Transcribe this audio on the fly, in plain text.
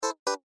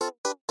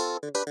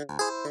Welcome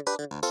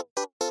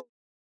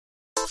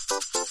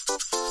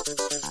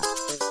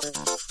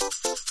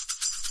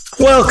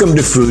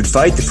to Food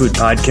Fight, the food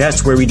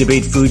podcast where we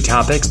debate food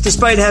topics.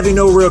 Despite having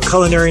no real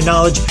culinary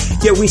knowledge,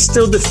 yet we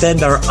still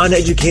defend our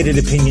uneducated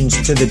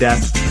opinions to the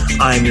death.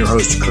 I'm your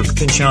host, Kirk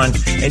Pinchon,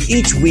 and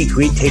each week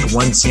we take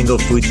one single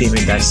food theme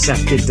and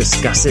dissect it,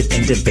 discuss it,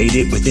 and debate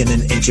it within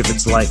an inch of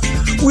its life.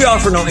 We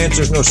offer no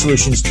answers, no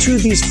solutions to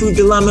these food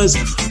dilemmas,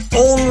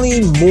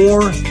 only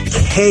more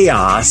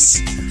chaos.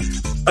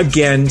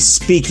 Again,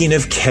 speaking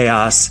of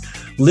chaos,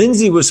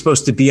 Lindsay was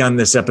supposed to be on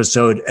this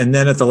episode and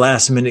then at the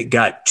last minute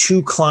got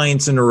 2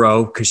 clients in a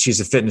row because she's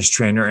a fitness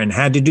trainer and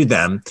had to do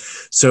them.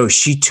 So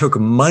she took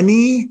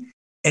money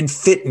and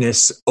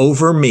fitness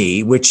over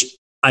me, which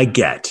I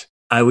get.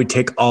 I would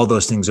take all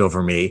those things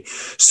over me.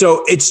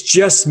 So it's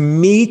just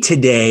me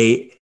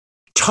today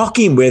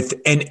talking with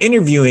and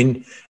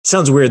interviewing.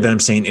 Sounds weird that I'm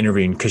saying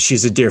interviewing because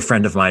she's a dear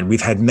friend of mine.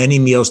 We've had many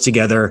meals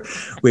together.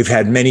 We've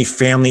had many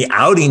family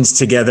outings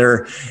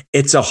together.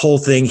 It's a whole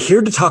thing.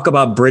 Here to talk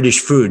about British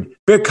food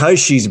because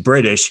she's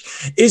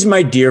British is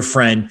my dear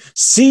friend,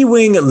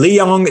 Seewing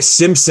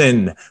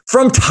Leong-Simpson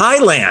from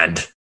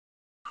Thailand.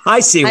 Hi,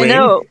 Seewing. I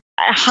know.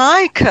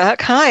 Hi,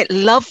 Kirk. Hi.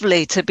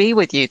 Lovely to be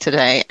with you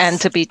today and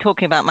to be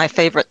talking about my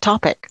favorite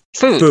topic,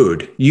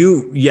 food.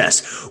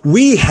 Yes.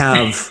 We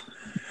have...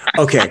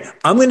 Okay,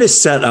 I'm going to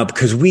set up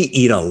because we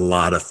eat a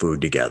lot of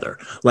food together.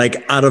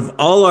 Like out of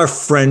all our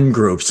friend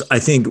groups, I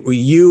think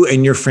you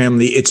and your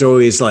family, it's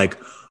always like,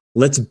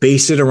 let's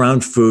base it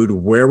around food,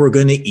 where we're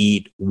going to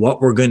eat, what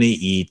we're going to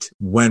eat,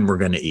 when we're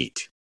going to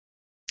eat.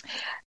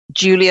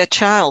 Julia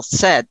Childs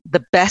said,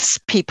 the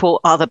best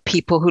people are the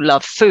people who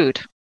love food.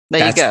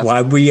 That's you go.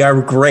 Why we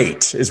are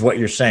great, is what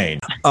you're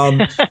saying.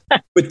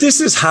 But this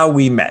is how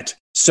we met.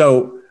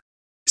 So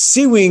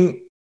Seewing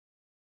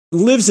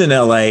lives in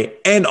LA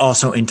and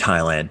also in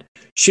Thailand.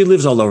 She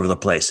lives all over the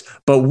place.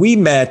 But we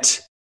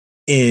met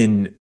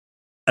in,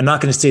 I'm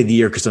not going to say the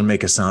year because it'll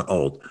make us sound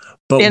old.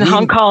 But in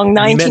Hong Kong,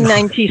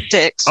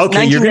 1996. Okay,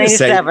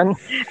 1997.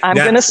 I'm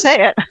going to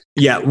say it.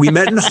 Yeah, we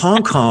met in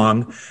Hong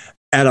Kong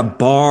at a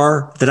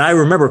bar that I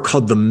remember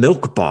called the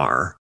Milk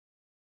Bar.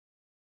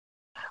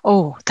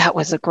 Oh, that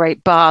was a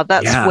great bar.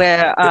 That's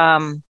where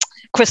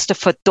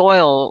Christopher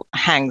Doyle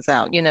hangs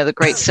out, you know, the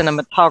great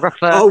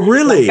cinematographer. Oh,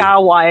 really?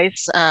 Gao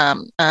Wei's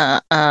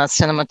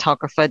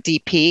cinematographer,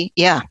 DP.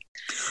 Yeah.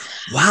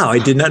 Wow, I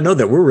did not know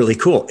that. We're really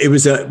cool. It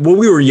was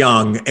we were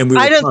young and we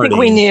were I don't think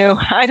we knew.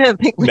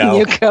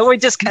 We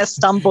just kind of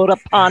stumbled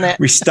upon it.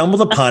 We stumbled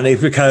upon it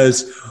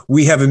because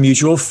we have a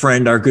mutual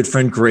friend, our good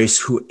friend Grace,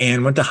 who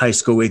Anne went to high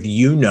school with,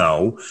 you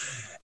know.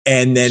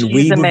 And then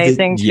she's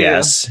amazing too.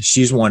 Yes,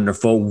 she's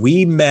wonderful.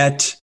 We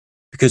met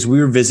because we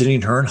were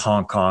visiting her in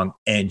Hong Kong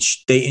and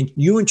she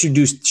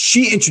introduced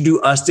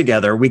us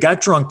together. We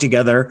got drunk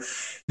together,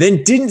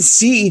 then didn't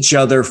see each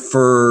other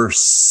for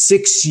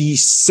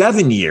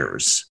 7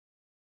 years.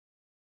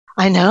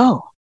 I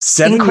know.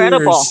 7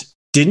 Incredible. years,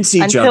 didn't see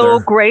each other. Until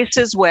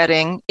Grace's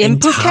wedding in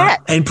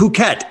Phuket. In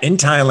Phuket, in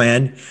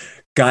Thailand,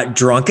 got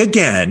drunk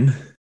again.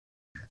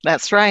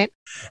 That's right.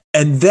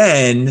 And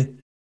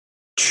then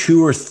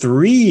 2 or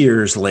 3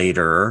 years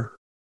later,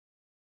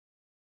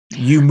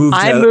 you moved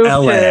to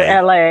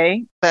LA.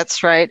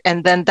 That's right.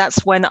 And then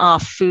that's when our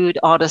food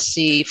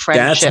odyssey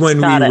friendship That's when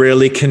started. we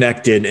really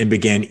connected and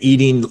began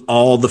eating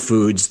all the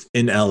foods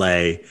in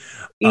LA.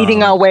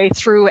 Eating our way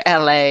through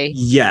LA.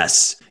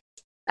 Yes.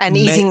 And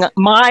eating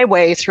my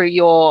way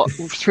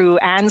through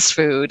Anne's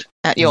food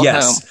at your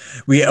home.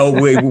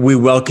 We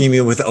welcome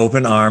you with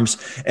open arms.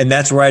 And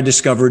that's where I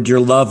discovered your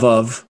love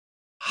of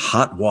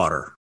hot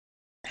water.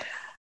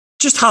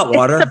 Just hot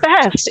water. It's the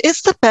best.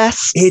 It's the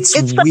best.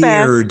 It's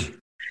weird. Best.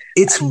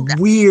 It's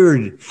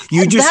weird.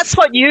 That's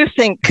what you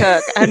think,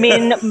 Kirk. I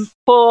mean,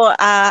 for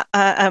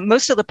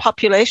most of the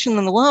population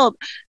in the world,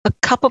 a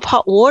cup of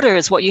hot water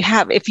is what you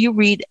have. If you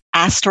read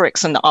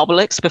Asterix and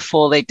Obelix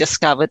before they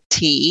discovered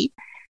tea,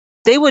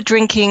 they were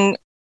drinking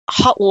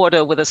hot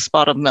water with a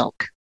spot of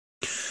milk.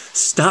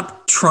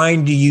 Stop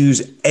trying to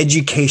use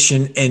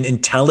education and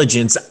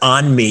intelligence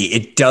on me.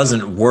 It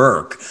doesn't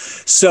work.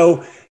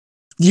 So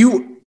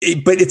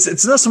but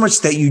it's not so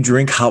much that you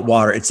drink hot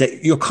water. It's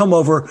that you'll come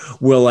over,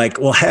 we'll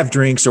have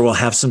drinks or we'll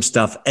have some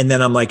stuff. And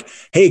then I'm like,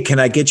 hey, can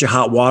I get you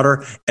hot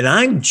water? And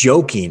I'm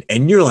joking.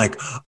 And you're like,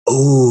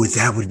 oh,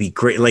 that would be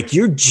great. Like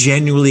you're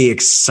genuinely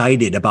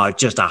excited about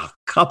just a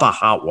cup of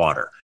hot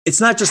water. It's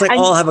not just like,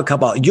 I'll have a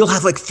cup of, you'll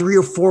have like 3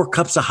 or 4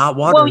 cups of hot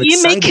water. Well,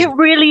 you make it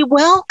really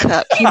well,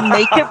 Kirk. You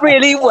make it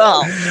really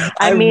well.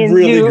 I mean,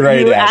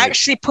 really you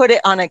actually put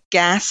it on a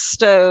gas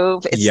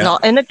stove. It's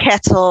not in a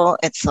kettle.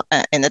 It's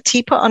in a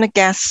teapot on a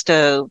gas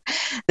stove.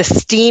 The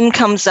steam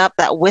comes up.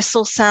 That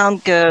whistle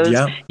sound goes.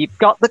 Yep. You've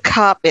got the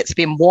cup. It's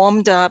been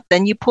warmed up.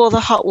 Then you pour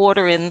the hot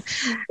water in.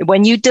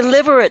 When you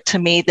deliver it to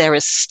me, there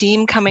is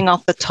steam coming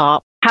off the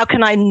top. How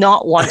can I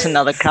not want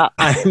another cup?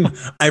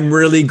 I'm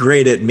really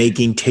great at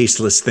making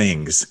tasteless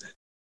things.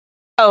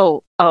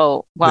 Oh,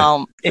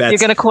 well, if you're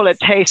going to call it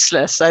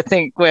tasteless, I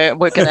think we're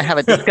going to have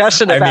a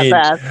discussion about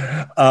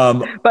that.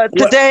 But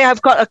today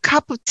I've got a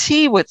cup of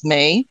tea with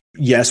me.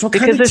 Yes. What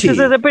kind Because of this is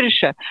tea? a British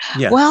show.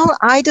 Yeah. Well,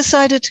 I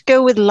decided to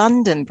go with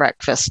London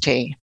breakfast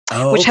tea,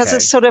 Oh, which has a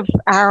okay. sort of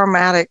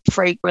aromatic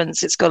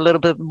fragrance. It's got a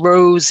little bit of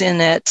rose in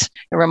it.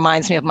 It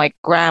reminds me of my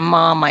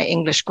grandma, my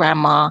English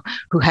grandma,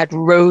 who had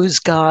rose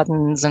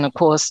gardens. And of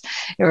course,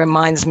 it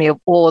reminds me of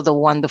all the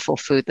wonderful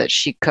food that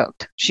she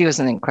cooked. She was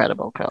an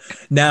incredible cook.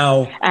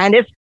 Now, And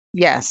if,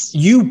 yes,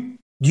 you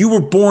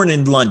were born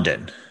in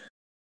London.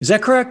 Is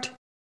that correct?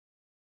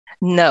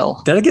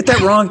 no. Did I get that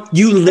wrong?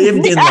 You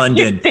lived in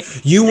London.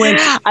 You went.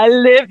 I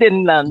lived in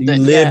You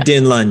London, lived yes.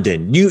 in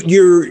London.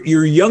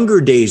 Your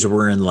younger days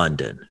were in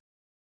London.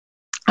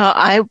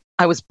 I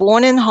was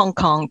born in Hong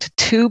Kong to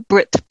two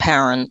Brit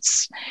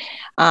parents,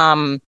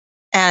 and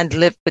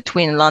lived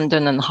between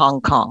London and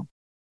Hong Kong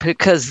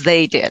because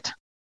they did.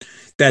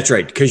 That's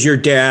right, because your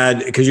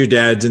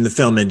dad's in the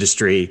film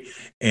industry,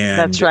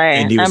 That's and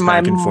right. he was And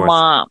my back and forth.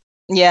 mom,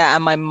 yeah,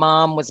 and my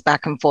mom was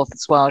back and forth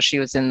as well. She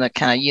was in the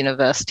kind of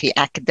university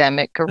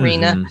academic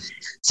arena. Hmm.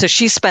 So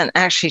she spent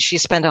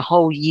a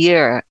whole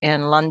year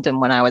in London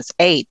when I was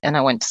 8, and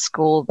I went to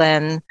school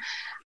then.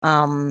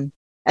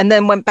 And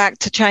then went back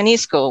to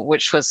Chinese school,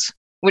 which was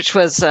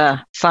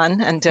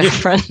fun and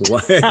different.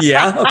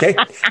 Yeah, okay,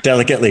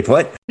 delicately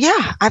put.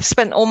 Yeah, I've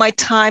spent all my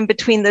time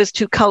between those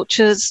two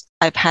cultures.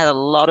 I've had a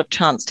lot of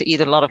chance to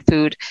eat a lot of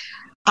food.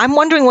 I'm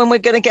wondering when we're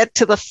going to get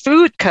to the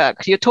food,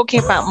 Kirk. You're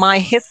talking about my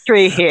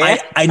history here.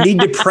 I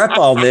need to prep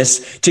all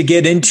this to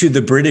get into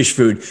the British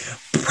food,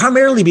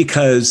 primarily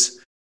because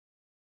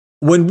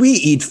when we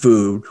eat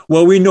food,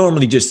 well, we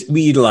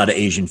eat a lot of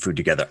Asian food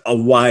together, a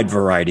wide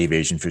variety of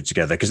Asian foods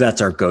together, because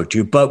that's our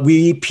go-to. But we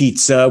eat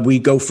pizza, we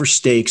go for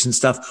steaks and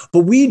stuff,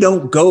 but we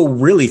don't go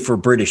really for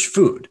British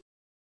food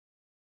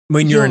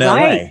when you're in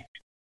right. LA.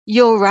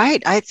 You're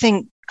right. I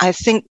think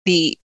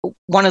the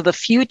one of the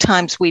few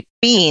times we've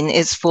been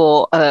is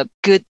for a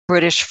good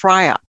British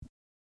fry-up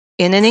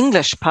in an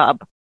English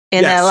pub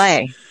in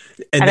LA.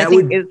 And that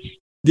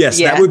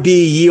would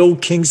be Ye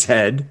Olde King's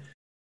Head.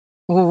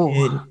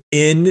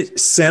 In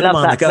Santa Love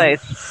Monica. That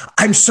place.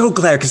 I'm so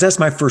glad, because that's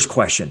my first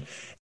question.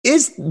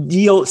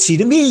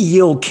 To me,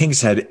 Ye Olde King's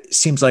Head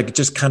seems like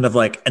just kind of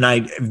like, and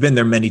I've been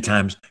there many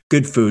times,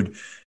 good food.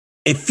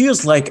 It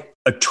feels like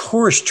a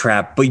tourist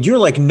trap, but you're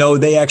like, no,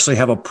 they actually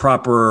have a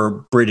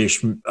proper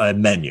British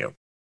menu.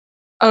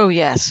 Oh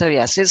yes.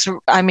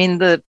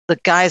 The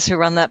guys who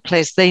run that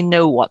place, they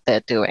know what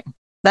they're doing.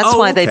 That's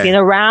why they've been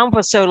around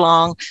for so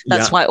long.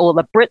 That's why all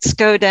the Brits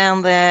go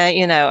down there.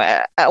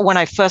 When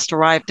I first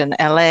arrived in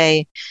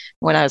LA,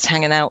 when I was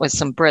hanging out with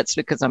some Brits,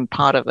 because I'm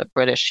part of a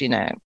British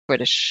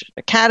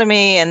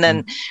Academy, and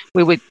then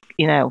we would,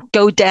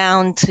 go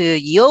down to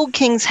Ye Olde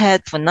King's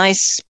Head for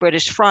nice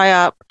British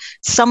fry-up.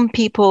 Some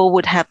people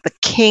would have the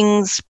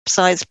king's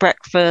size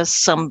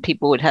breakfast. Some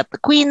people would have the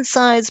queen's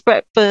size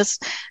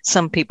breakfast.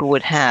 Some people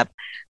would have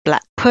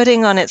black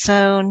pudding on its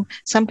own.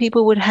 Some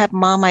people would have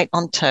Marmite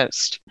on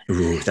toast.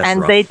 Ooh,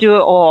 and rough. They do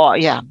it all.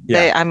 Yeah.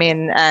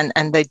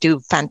 And they do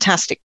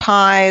fantastic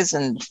pies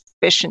and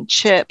fish and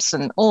chips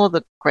and all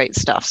the great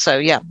stuff. So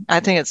yeah, I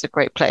think it's a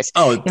great place.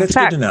 Oh, that's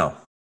good to know.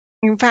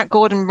 In fact,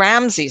 Gordon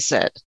Ramsay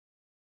said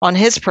on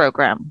his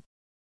program,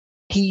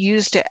 he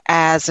used it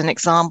as an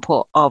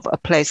example of a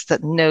place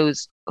that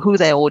knows who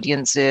their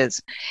audience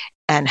is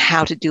and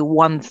how to do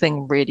one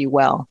thing really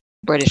well: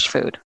 British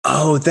food.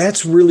 Oh,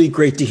 that's really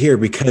great to hear,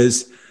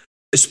 because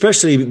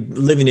especially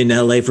living in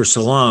LA for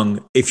so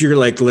long, if you're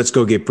like, let's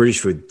go get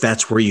British food,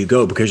 that's where you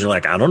go, because you're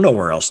like, I don't know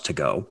where else to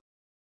go.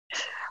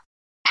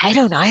 I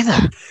don't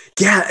either.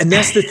 Yeah. And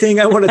that's the thing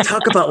I want to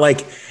talk about,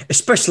 like,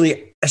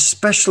 especially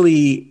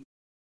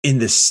in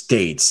the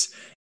States,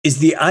 is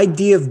the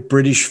idea of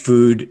British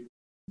food.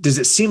 Does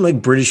it seem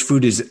like British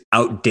food is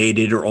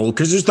outdated or old?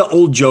 Because there's the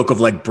old joke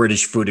of like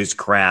British food is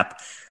crap.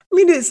 I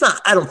mean, it's not,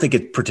 I don't think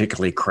it's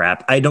particularly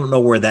crap. I don't know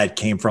where that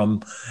came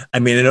from. I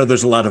mean, I know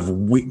there's a lot of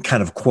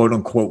kind of quote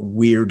unquote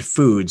weird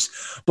foods,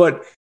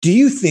 but do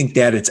you think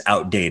that it's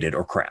outdated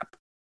or crap?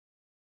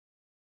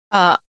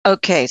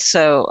 Okay,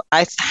 so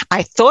I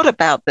thought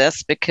about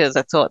this, because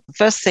I thought the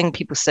first thing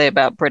people say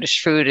about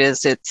British food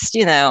is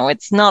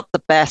it's not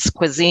the best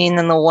cuisine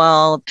in the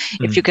world.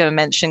 If you're going to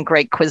mention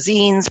great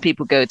cuisines,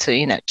 people go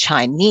to,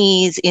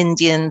 Chinese,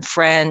 Indian,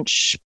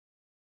 French,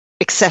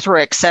 et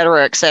cetera,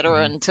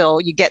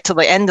 until you get to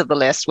the end of the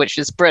list, which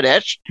is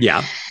British.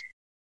 Yeah.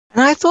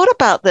 And I thought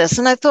about this,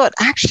 and I thought,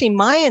 actually,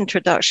 my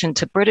introduction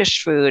to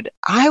British food,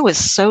 I was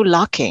so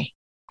lucky,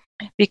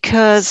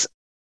 because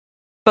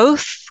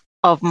both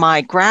of my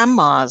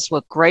grandmas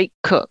were great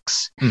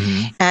cooks.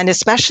 And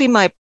especially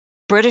my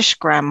British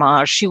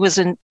grandma, she was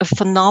a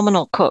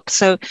phenomenal cook.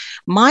 So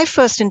my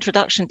first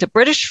introduction to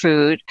British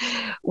food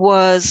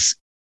was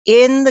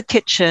in the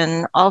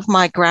kitchen of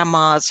my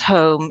grandma's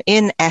home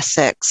in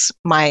Essex,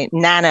 my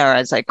nana,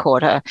 as I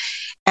called her.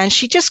 And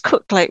she just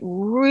cooked like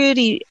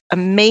really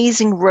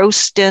amazing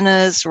roast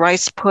dinners,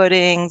 rice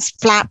puddings,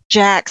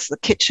 flapjacks. The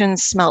kitchen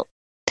smelled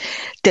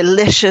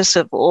delicious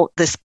of all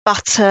this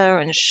butter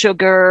and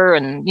sugar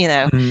and,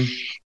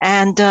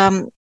 and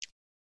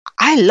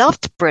I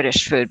loved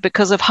British food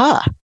because of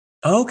her.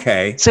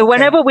 Okay. So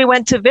whenever we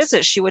went to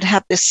visit, she would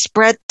have this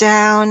spread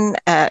down.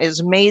 It was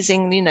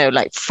amazing,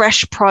 like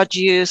fresh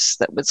produce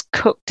that was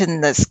cooked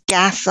in this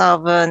gas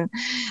oven.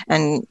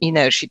 And,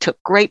 she took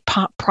great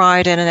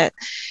pride in it.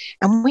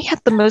 And we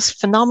had the most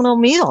phenomenal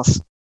meals.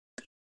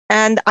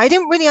 And I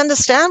didn't really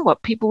understand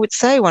what people would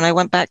say when I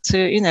went back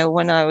to,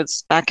 when I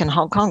was back in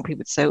Hong Kong. People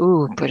would say,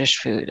 "Ooh, British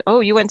food. Oh,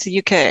 you went to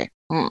UK."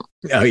 Mm.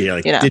 Oh, yeah.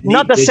 Like,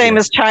 not the same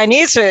as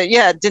Chinese food.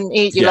 Yeah, didn't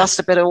eat. You lost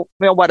a bit of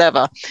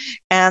whatever.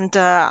 And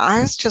I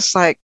was just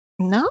like,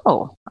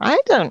 no, I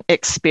don't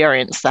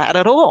experience that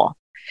at all.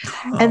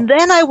 Oh. And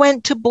then I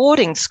went to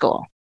boarding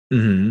school.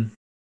 Mm-hmm.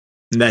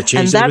 And that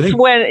changed everything?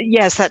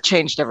 That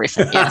changed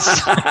everything.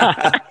 Yes.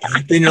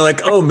 Then you're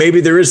like, oh,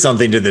 maybe there is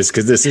something to this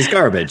because this is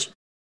garbage.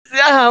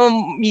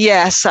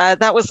 Yes,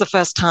 that was the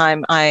first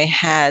time I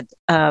had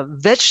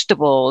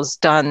vegetables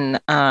done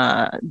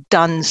that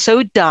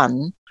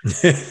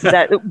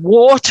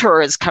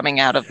water is coming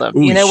out of them.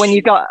 Oosh. When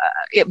you got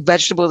a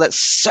vegetable that's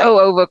so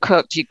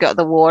overcooked, you got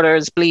the water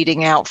is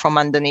bleeding out from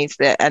underneath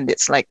it, and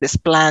it's like this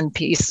bland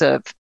piece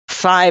of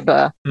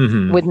fiber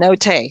with no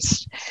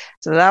taste.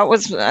 So that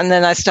was, and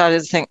then I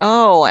started to think,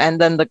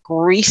 and then the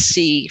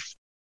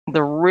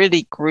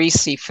really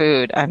greasy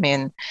food. I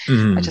mean,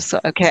 I just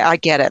thought, okay, I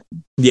get it.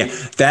 Yeah,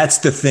 that's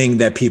the thing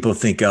that people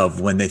think of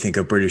when they think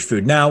of British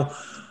food. Now,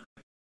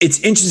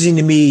 it's interesting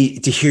to me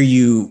to hear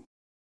you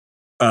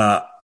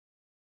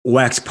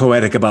wax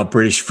poetic about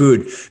British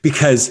food,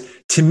 because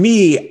to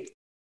me,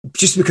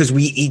 just because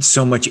we eat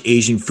so much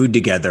Asian food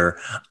together,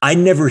 I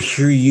never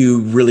hear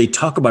you really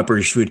talk about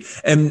British food.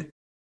 And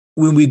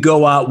when we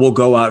go out, we'll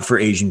go out for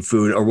Asian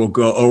food, or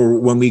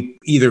when we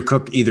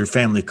either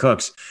family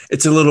cooks,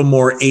 it's a little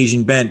more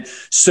Asian bent.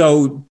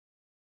 So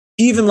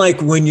even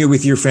like when you're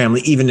with your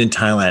family, even in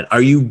Thailand,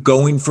 are you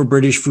going for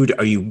British food?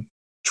 Are you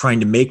trying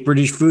to make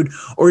British food?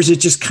 Or is it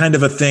just kind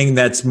of a thing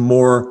that's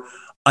more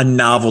a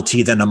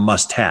novelty than a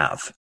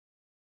must-have?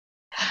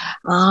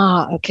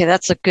 Okay,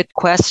 that's a good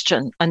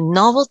question. A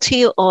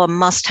novelty or a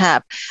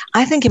must-have?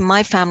 I think in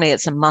my family,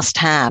 it's a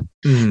must-have.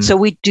 So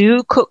we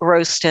do cook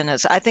roast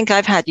dinners. I think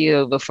I've had you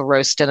over for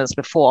roast dinners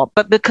before,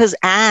 but because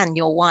Anne,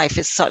 your wife,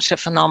 is such a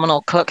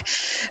phenomenal cook,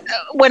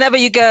 whenever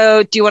you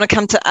go, do you want to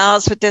come to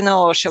ours for dinner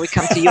or shall we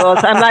come to yours?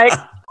 I'm like,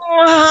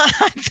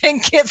 I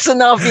think it's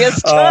an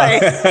obvious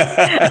choice.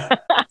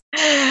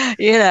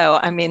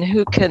 I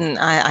mean,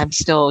 I'm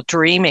still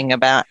dreaming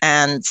about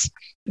Anne's,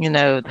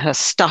 her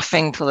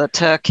stuffing for the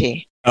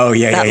turkey. Oh,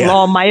 yeah, that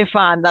lo mai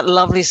fan, that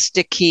lovely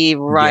sticky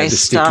rice the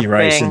sticky stuffing.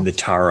 Rice and the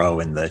taro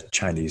and the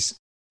Chinese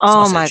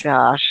Oh, sausage. my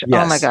gosh.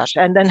 Yes. Oh, my gosh.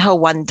 And then her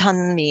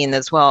wonton mean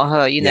as well.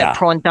 Her,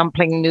 prawn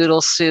dumpling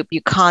noodle soup.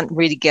 You can't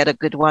really get a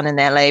good one in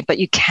LA, but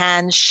you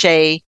can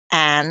Shay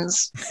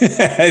Anne's.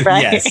 Right?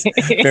 Yes,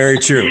 very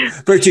true.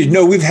 Very true.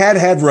 No, we've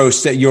had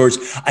roasts at yours.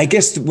 I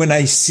guess when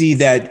I see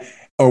that,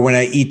 or when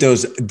I eat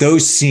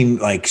those seem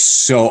like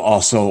so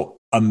also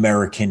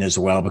American as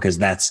well, because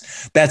that's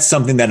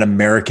something that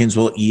Americans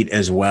will eat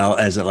as well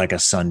as like a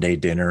Sunday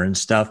dinner and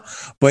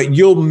stuff. But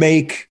you'll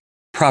make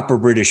proper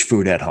British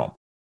food at home.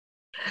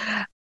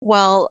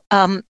 Well,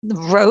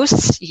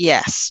 roasts,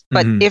 yes.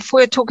 But if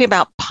we're talking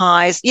about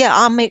pies,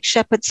 I'll make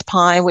shepherd's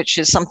pie, which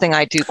is something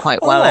I do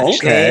quite well,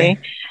 actually. Okay.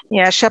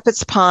 Yeah,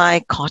 shepherd's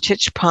pie,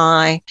 cottage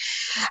pie.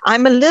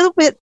 I'm a little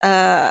bit,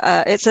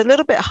 it's a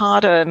little bit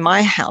harder in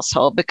my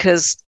household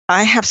because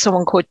I have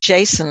someone called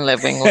Jason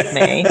living with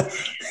me.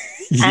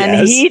 Yes.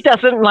 And he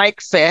doesn't like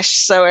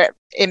fish. So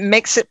it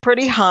makes it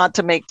pretty hard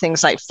to make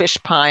things like fish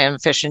pie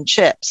and fish and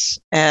chips.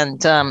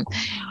 And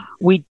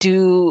we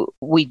do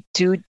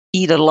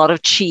eat a lot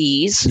of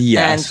cheese.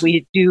 Yes. And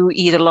we do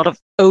eat a lot of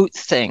oat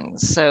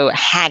things. So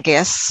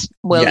haggis,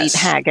 we'll eat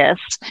haggis.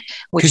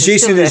 Because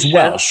Jason is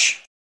Welsh.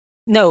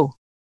 No.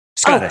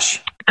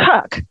 Scottish.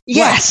 Cook.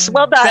 Yes. Right.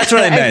 Well done. That's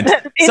what I meant.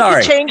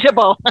 Sorry.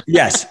 Interchangeable.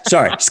 Yes.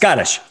 Sorry.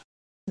 Scottish.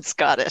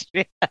 Scottish.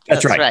 Yeah,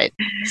 that's right.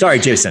 Sorry,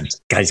 Jason.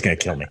 Guy's going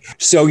to kill me.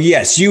 So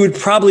yes, you would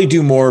probably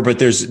do more, but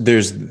there's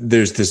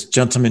this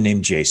gentleman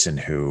named Jason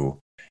who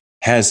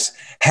has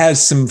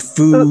some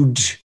food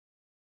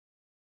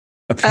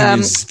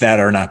opinions that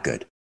are not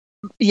good.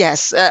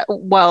 Yes.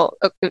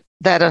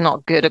 That are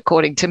not good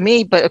according to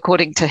me, but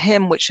according to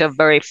him, which are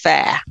very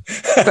fair.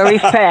 Very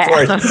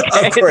fair.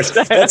 Of course.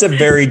 That's a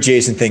very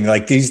Jason thing.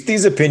 Like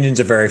these opinions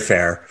are very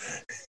fair.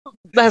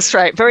 That's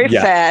right. Very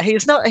fair.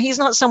 He's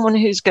not someone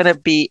who's going to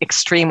be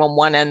extreme on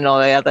one end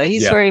or the other.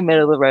 He's very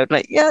middle of the road.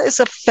 Like, it's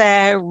a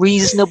fair,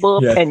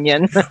 reasonable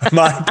opinion.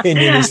 My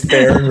opinion is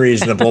fair and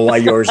reasonable,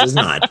 while yours is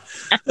not.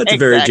 That's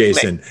very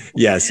Jason.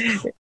 Yes.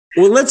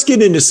 Well, let's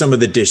get into some of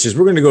the dishes.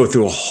 We're going to go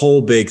through a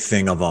whole big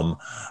thing of them.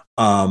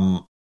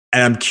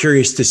 And I'm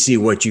curious to see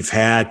what you've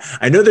had.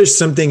 I know there's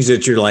some things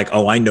that you're like,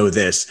 oh, I know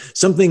this.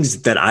 Some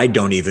things that I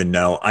don't even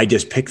know. I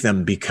just pick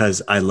them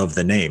because I love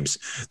the names.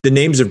 The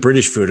names of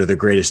British food are the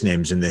greatest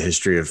names in the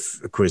history of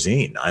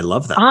cuisine. I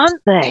love them.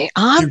 Aren't they?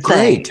 They're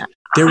great.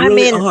 They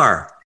really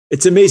are.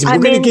 It's amazing. We're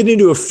going to get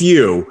into a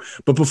few.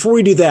 But before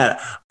we do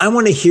that, I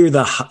want to hear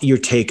your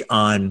take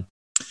on,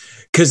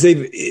 because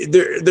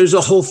there's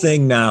a whole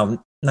thing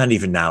now. not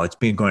even now, it's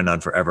been going on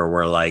forever,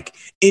 where like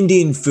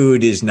Indian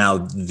food is now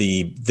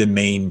the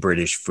main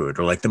British food,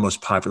 or like the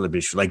most popular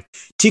British food. Like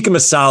tikka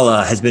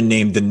masala has been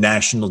named the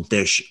national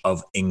dish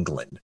of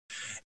England.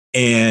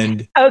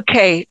 And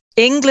okay,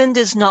 England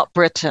is not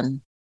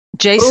Britain.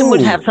 Jason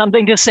would have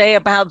something to say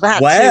about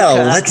that.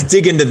 Well, let's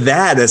dig into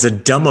that as a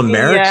dumb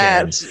American.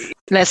 Yes.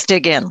 Let's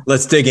dig in.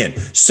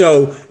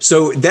 So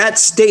that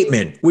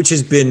statement, which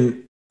has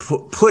been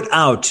put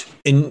out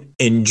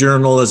in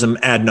journalism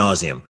ad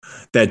nauseum,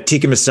 that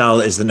tikka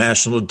masala is the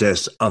national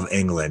dish of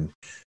England.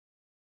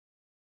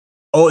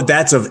 Oh,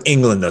 that's of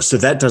England, though. So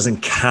that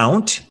doesn't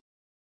count?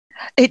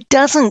 It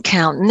doesn't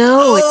count.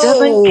 No, it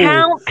doesn't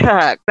count,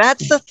 Kirk.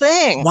 That's the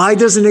thing. Why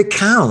doesn't it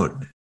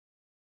count?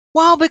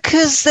 Well,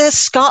 because there's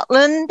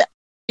Scotland,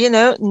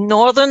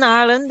 Northern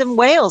Ireland and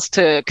Wales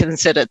to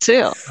consider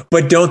too.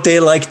 But don't they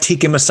like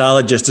tikka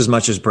masala just as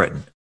much as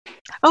Britain?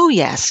 Oh,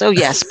 yes.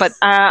 But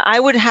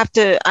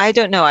I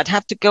don't know. I'd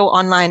have to go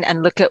online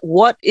and look at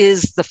what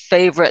is the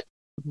favorite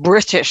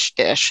British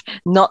dish,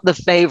 not the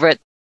favorite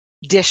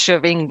dish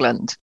of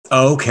England.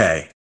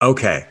 Okay. So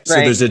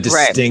there's a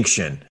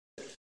distinction. Right.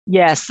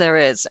 Yes, there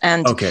is.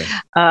 And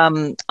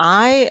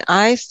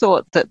I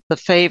thought that the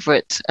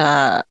favorite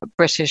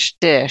British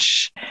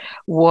dish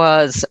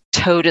was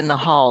toad in the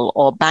hole,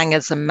 or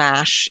bangers and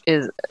mash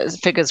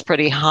figures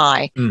pretty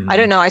high. Mm-hmm. I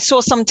don't know. I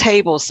saw some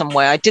tables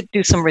somewhere. I did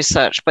do some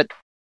research, but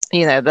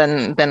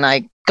then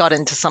I got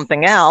into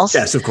something else.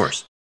 Yes, of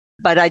course.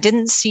 But I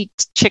didn't see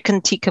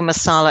chicken tikka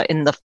masala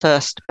in the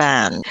first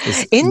band.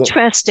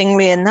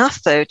 Interestingly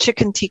enough, though,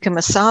 chicken tikka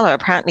masala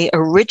apparently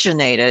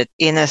originated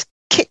in a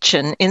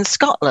kitchen in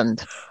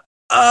Scotland.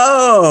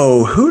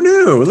 Oh, who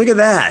knew? Look at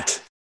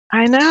that.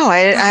 I know. I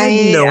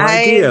had no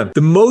idea.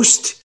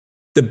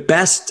 The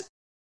best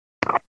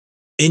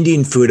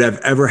Indian food I've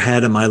ever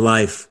had in my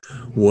life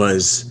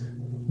was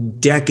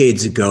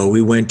decades ago.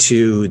 We went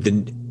to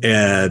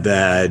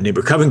the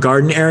neighbor Covent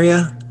Garden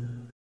area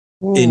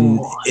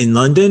in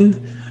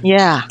London.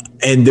 Yeah.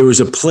 And there was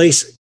a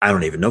place, I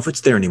don't even know if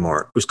it's there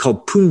anymore. It was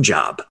called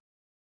Punjab.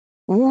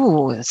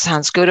 Ooh, that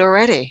sounds good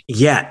already.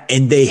 Yeah,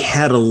 and they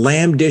had a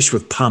lamb dish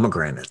with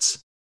pomegranates.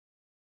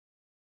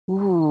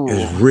 Ooh. It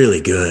was really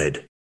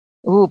good.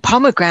 Ooh,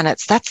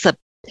 pomegranates. That's an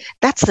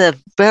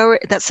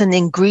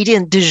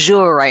ingredient du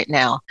jour right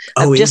now.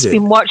 Oh, I've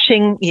been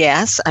watching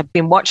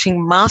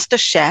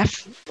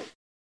MasterChef,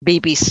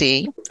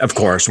 BBC. Of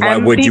course. Why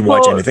would you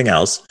watch anything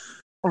else?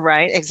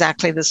 Right,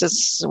 exactly. This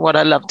is what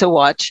I love to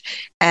watch.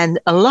 And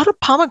a lot of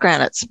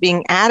pomegranates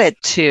being added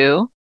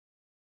to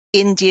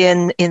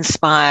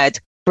Indian-inspired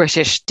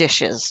British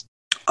dishes.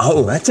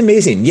 Oh, that's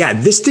amazing. Yeah,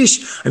 this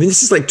dish,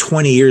 this is like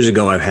 20 years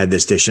ago I've had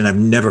this dish, and I've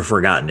never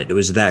forgotten it. It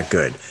was that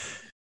good.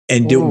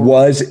 And It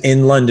was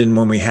in London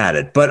when we had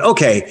it. But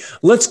okay,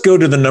 let's go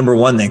to the number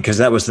one then, because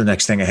that was the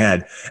next thing I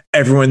had.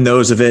 Everyone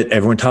knows of it.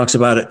 Everyone talks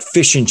about it.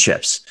 Fish and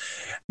chips.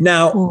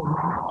 Now,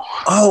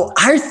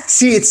 I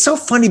see. It's so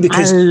funny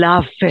because I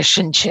love fish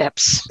and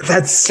chips.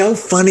 That's so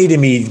funny to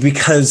me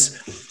because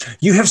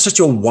you have such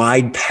a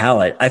wide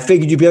palate. I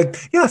figured you'd be like,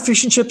 yeah,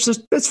 fish and chips,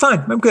 that's fine.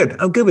 I'm good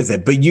with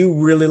it. But you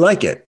really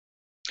like it.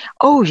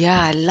 Oh,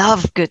 yeah. I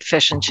love good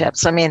fish and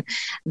chips.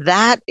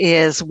 That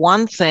is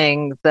one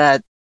thing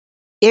that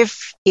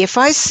if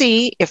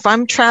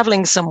I'm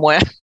traveling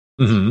somewhere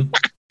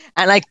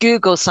and I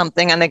Google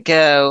something and I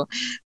go,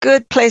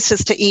 good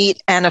places to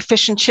eat, and a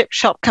fish and chip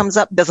shop comes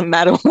up, doesn't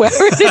matter where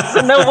it is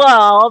in the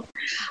world.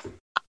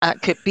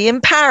 Could be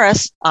in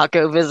Paris. I'll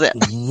go visit.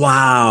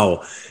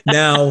 Wow.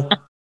 Now,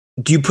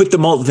 do you put the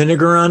malt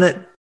vinegar on it?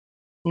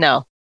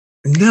 No.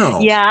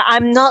 Yeah,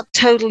 I'm not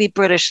totally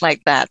British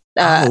like that.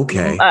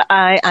 Okay.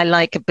 I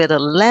like a bit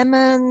of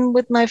lemon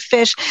with my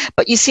fish.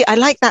 But you see, I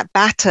like that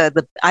batter.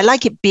 I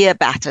like it beer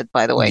battered,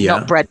 by the way,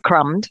 not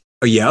breadcrumbed.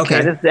 Oh, yeah,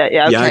 okay. Okay.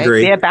 I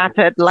agree. Beer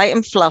battered, light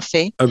and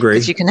fluffy. Agree.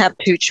 Because you can have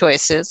two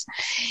choices.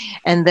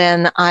 And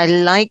then I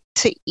like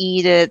to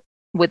eat it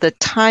with a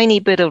tiny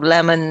bit of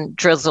lemon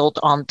drizzled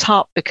on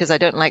top, because I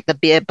don't like the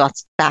beer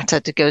batter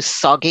to go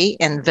soggy,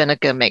 and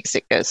vinegar makes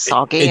it go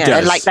soggy. It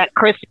does. I like that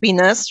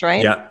crispiness,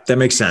 right? Yeah, that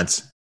makes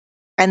sense.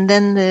 And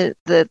then the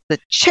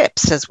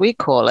chips, as we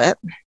call it.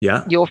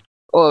 Yeah.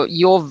 What do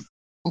you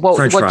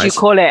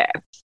call it?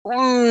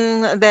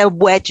 They're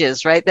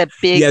wedges, right? They're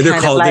big. Yeah,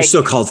 they're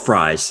still called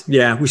fries.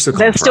 Yeah, we still call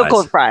them fries. They're still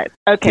called fries.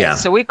 Okay,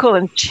 so we call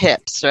them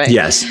chips, right?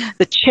 Yes.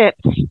 The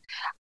chips.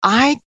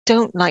 I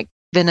don't like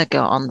vinegar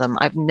on them.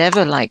 I've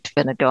never liked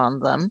vinegar on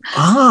them.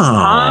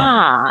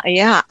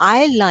 Yeah.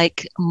 I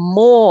like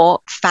more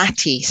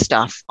fatty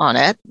stuff on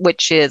it,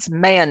 which is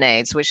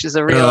mayonnaise, which is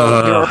a real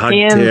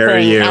European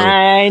thing. You.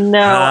 I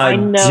know.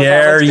 How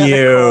dare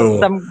you?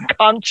 Some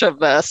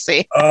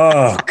controversy.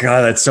 Oh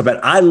God, that's so bad.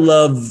 I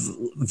love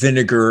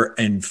vinegar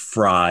and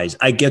fries.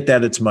 I get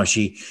that it's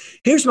mushy.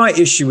 Here's my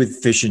issue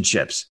with fish and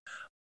chips.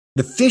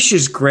 The fish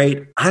is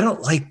great. I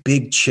don't like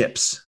big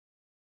chips.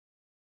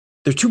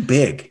 They're too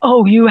big.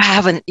 Oh, you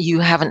haven't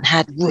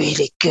had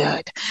really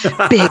good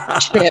big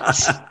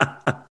chips,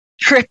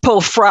 triple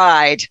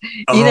fried.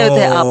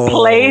 There are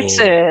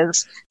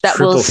places that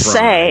will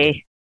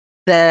say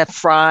their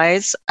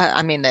fries,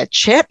 their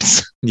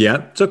chips.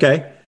 Yeah, it's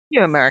okay.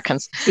 You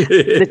Americans.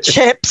 The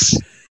chips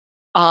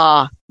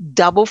are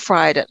double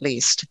fried at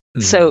least.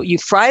 Mm-hmm. So you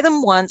fry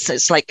them once.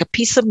 It's like a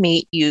piece of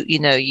meat.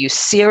 You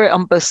sear it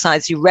on both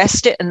sides. You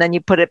rest it, and then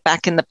you put it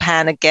back in the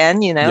pan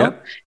again. Yep.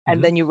 Mm-hmm.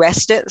 And then you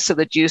rest it so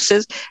the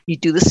juices. You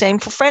do the same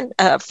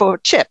for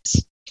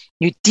chips.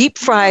 You deep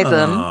fry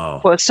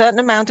them for a certain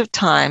amount of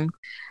time.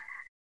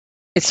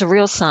 It's a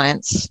real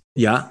science.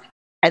 Yeah.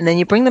 And then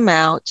you bring them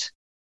out.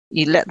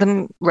 You let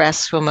them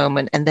rest for a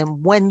moment, and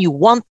then when you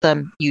want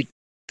them, you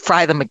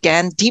fry them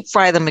again, deep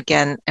fry them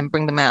again, and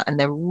bring them out. And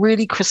they're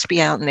really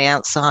crispy out on the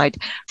outside,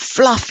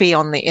 fluffy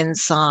on the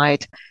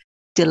inside,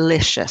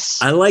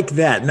 delicious. I like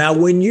that. Now,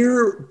 when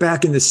you're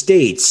back in the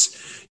States,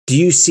 do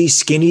you see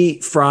skinny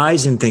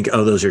fries and think,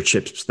 oh, those are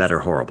chips that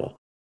are horrible?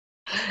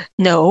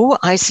 No,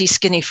 I see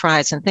skinny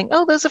fries and think,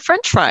 oh, those are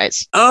French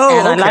fries. Oh,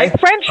 and okay. I like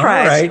French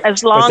fries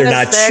as long but they're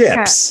as not they're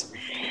chips.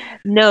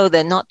 No,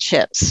 they're not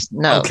chips.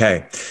 No.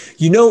 Okay.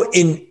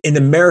 In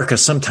America,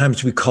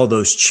 sometimes we call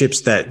those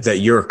chips that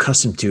you're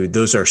accustomed to,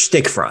 those are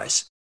steak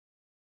fries.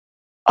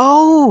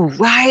 Oh,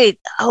 right.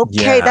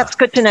 Okay, that's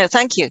good to know.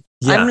 Thank you.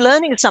 Yeah. I'm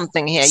learning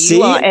something here. See?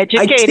 You are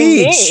educating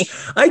me.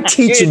 I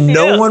teach and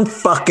no one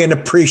fucking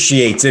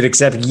appreciates it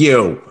except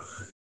you.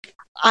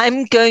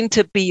 I'm going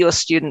to be your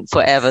student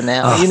forever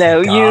now.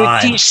 Oh,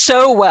 you teach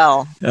so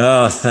well.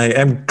 Oh,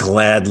 I'm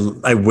glad.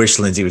 I wish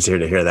Lindsay was here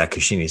to hear that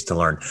because she needs to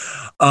learn.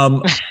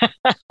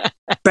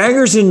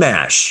 Bangers and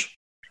mash.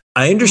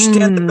 I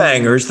understand the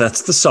bangers.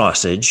 That's the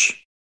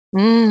sausage.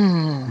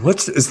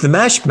 Is the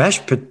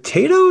mashed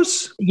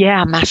potatoes?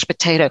 Yeah, mashed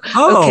potato.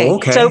 Oh,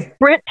 okay. So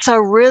Brits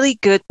are really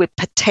good with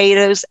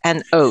potatoes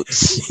and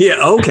oats.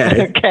 Yeah,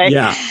 okay. Okay.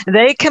 Yeah.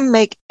 They can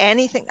make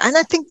anything. And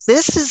I think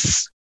this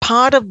is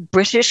part of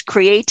British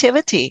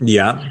creativity.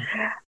 Yeah.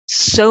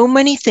 So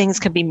many things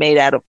can be made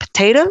out of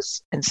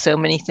potatoes and so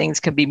many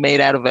things can be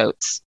made out of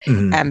oats.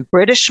 Mm-hmm. And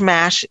British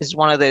mash is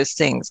one of those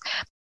things.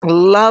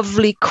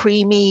 Lovely,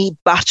 creamy,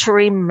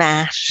 buttery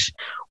mash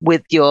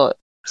with your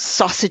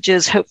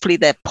sausages. Hopefully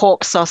they're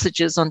pork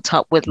sausages on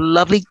top with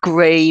lovely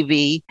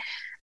gravy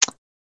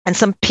and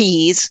some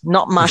peas,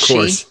 not mushy. Of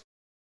course.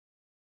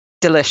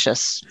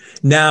 Delicious.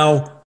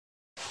 Now,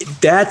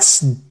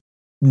 that's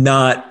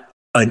not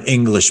an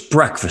English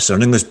breakfast. So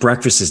an English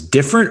breakfast is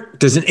different.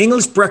 Does an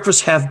English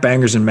breakfast have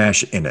bangers and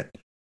mash in it?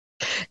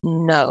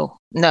 No.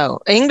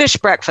 English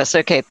breakfast.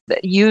 Okay.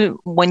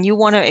 When you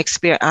want to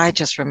experience, I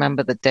just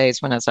remember the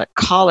days when I was at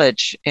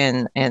college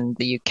in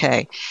the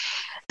UK.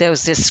 There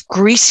was this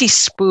greasy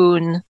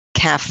spoon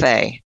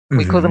cafe.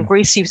 We call them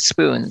greasy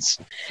spoons,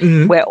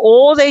 where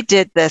all they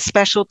did, their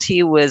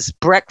specialty was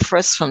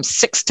breakfast from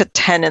 6 to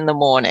 10 in the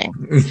morning.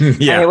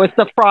 Yeah. And it was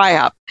the fry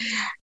up.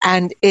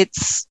 And it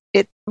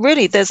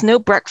really, there's no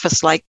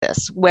breakfast like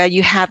this where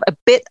you have a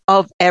bit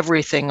of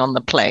everything on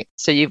the plate.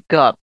 So you've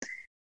got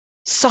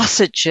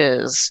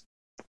sausages,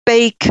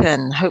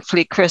 bacon,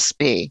 hopefully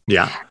crispy.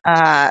 Yeah.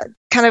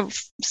 Kind of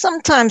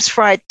sometimes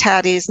fried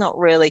tatties, not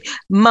really.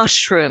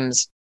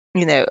 Mushrooms,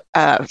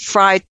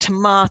 fried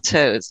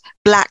tomatoes,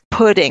 black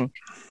pudding,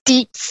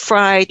 deep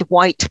fried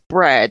white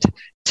bread,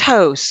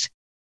 toast,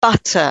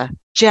 butter,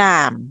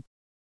 jam,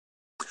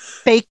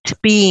 baked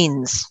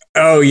beans.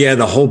 Oh, yeah,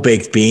 the whole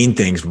baked bean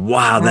things.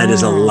 Wow, that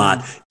is a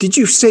lot. Did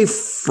you say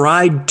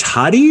fried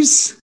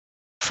tatties?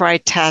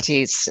 Fried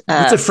tatties.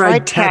 What's a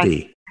fried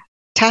tatty?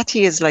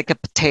 Tatty is like a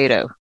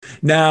potato.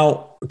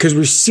 Now, because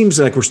it seems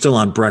like we're still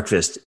on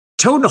breakfast.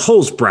 Toad in the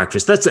hole's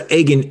breakfast. That's an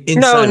egg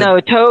inside. No,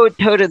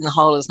 toad in the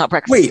hole is not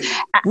breakfast. Wait,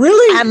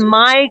 really? And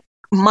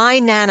my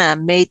nana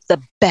made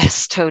the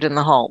best toad in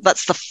the hole.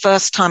 That's the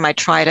first time I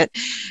tried it.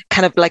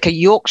 Kind of like a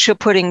Yorkshire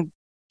pudding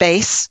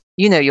base.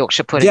 You know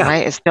Yorkshire pudding,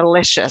 right? It's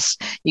delicious.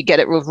 You get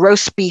it with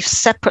roast beef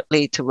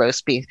separately to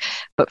roast beef.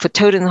 But for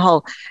toad in the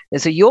hole,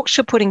 there's a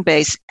Yorkshire pudding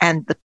base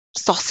and the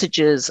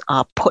sausages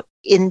are put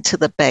into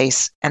the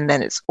base and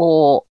then it's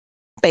all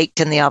baked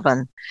in the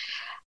oven.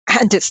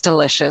 And it's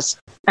delicious.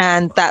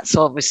 And that's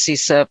obviously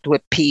served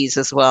with peas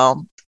as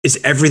well. Is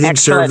everything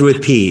served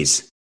with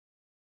peas?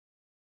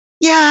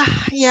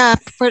 Yeah,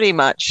 pretty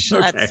much,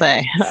 okay. I'd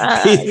say.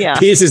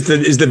 Peas is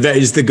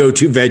the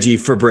go-to veggie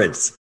for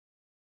Brits.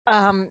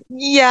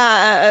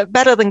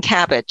 Better than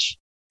cabbage.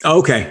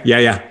 Okay,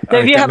 yeah. So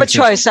if you have a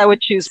choice, I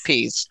would choose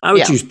peas. I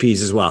would choose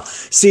peas as well.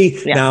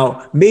 See,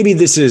 now maybe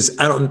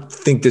I don't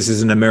think this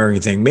is an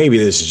American thing. Maybe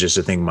this is just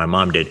a thing my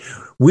mom did.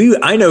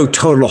 I know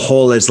total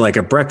whole as like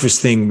a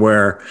breakfast thing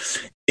where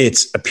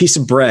it's a piece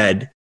of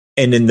bread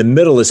and in the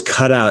middle is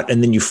cut out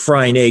and then you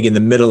fry an egg in the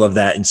middle of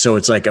that. And so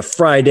it's like a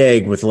fried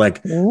egg with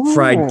like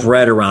fried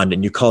bread around it.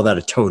 And you call that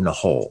a toad in a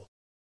hole.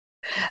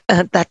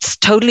 That's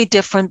totally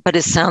different, but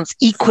it sounds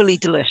equally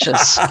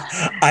delicious.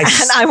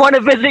 And I want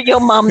to visit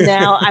your mom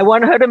now. I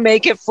want her to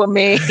make it for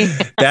me.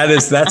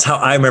 That's how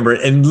I remember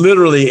it. And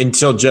literally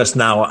until just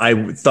now,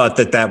 I thought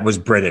that was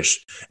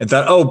British and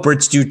thought,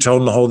 Brits do toad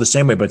in the hole the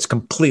same way, but it's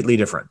completely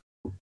different.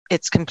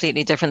 It's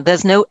completely different.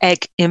 There's no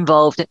egg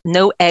involved,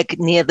 no egg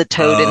near the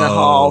toad in the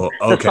hole.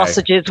 Okay. The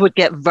sausages would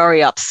get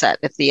very upset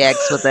if the eggs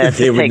were there.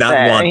 They would not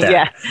want that.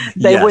 Yeah,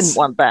 they wouldn't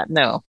want that,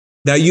 no.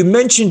 Now, you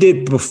mentioned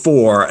it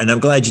before, and I'm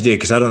glad you did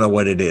because I don't know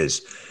what it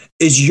is.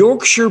 Is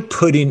Yorkshire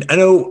pudding, I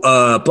know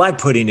black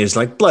pudding is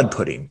like blood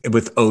pudding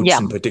with oats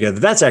and put together.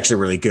 That's actually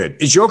really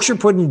good. Is Yorkshire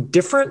pudding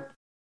different?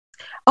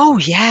 Oh,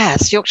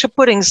 yes. Yorkshire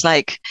pudding's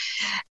I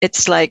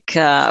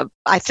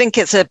think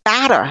it's a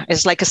batter.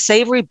 It's like a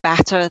savory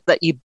batter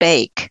that you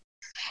bake.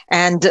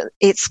 And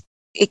you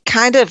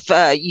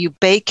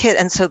bake it.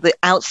 And so the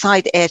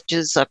outside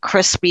edges are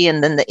crispy.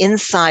 And then the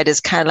inside is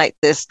kind of like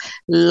this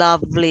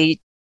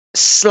lovely,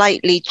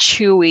 slightly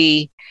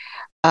chewy,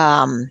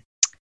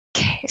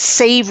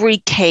 savory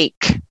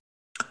cake.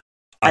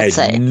 I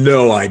had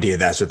no idea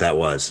that's what that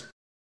was.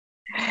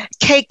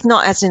 Cake,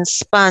 not as in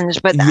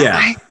sponge, but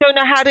I don't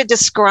know how to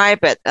describe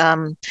it.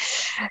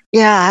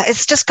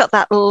 It's just got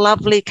that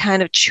lovely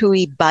kind of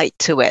chewy bite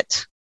to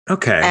it.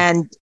 Okay.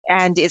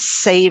 And it's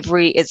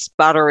savory, it's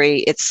buttery,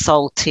 it's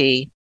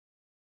salty.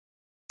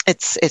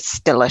 It's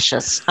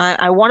delicious.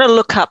 I want to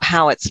look up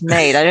how it's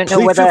made. I don't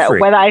know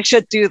whether I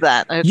should do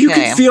that. Okay, you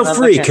can feel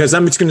free, because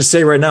I'm just going to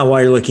say right now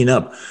while you're looking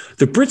up,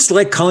 the Brits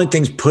like calling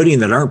things pudding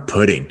that aren't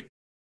pudding.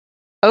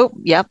 Oh,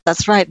 yep,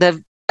 that's right.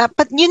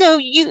 But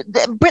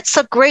the Brits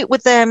are great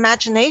with their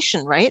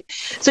imagination, right?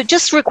 So it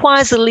just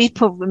requires a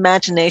leap of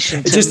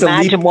imagination to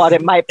imagine what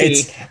it might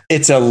be.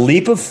 It's a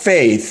leap of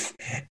faith,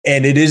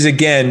 and it is,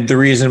 again, the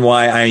reason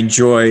why I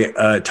enjoy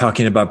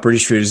talking about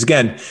British food is,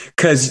 again,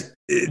 because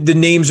the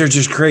names are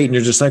just great, and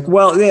you're just like,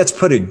 well, yeah, it's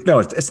pudding. No,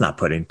 it's not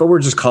pudding, but we're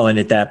just calling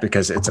it that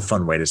because it's a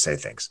fun way to say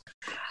things.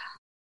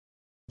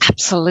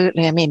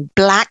 Absolutely. I mean,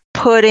 black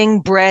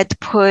pudding, bread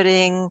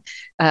pudding,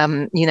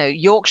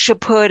 Yorkshire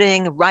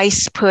pudding,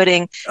 rice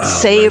pudding,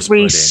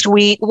 savory,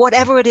 sweet,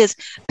 whatever it is.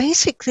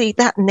 Basically,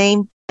 that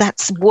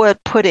word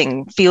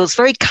pudding feels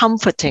very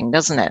comforting,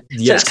 doesn't it?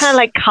 Yes. So it's kind of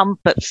like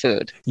comfort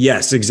food.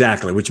 Yes,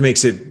 exactly, which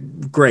makes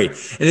it great.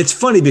 And it's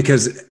funny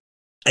because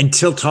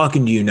until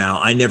talking to you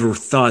now, I never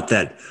thought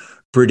that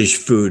British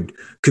food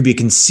could be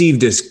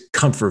conceived as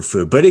comfort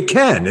food, but it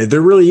can.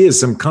 There really is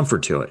some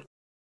comfort to it.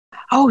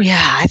 Oh,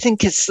 yeah. I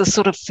think it's the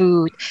sort of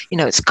food,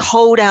 it's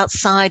cold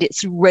outside.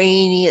 It's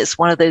rainy. It's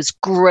one of those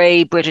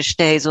gray British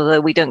days, although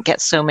we don't get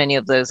so many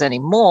of those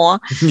anymore.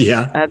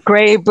 Yeah.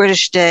 Gray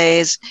British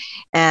days.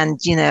 And,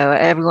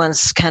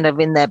 everyone's kind of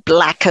in their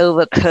black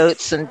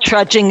overcoats and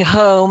trudging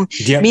home.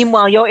 Yep.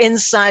 Meanwhile, you're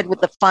inside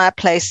with the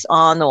fireplace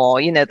on or,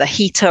 the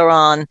heater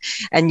on.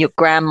 And your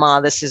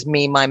grandma, this is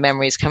me, my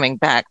memory's coming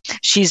back.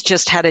 She's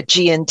just had a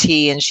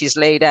G&T and she's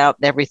laid out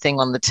everything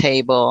on the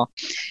table.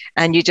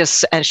 And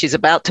she's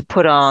about to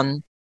put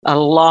on a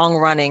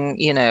long-running,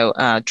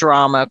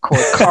 drama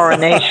called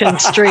Coronation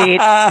Street.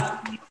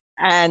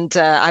 And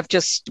I've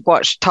just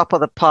watched Top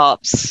of the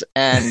Pops,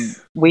 and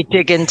we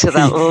dig into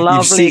that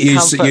lovely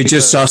You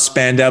just saw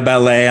Spandau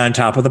Ballet on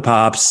Top of the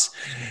Pops.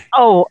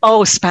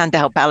 Oh,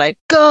 Spandau Ballet.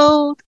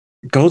 Gold.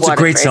 Gold's a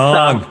great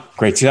song.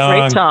 Great song.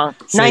 Great song.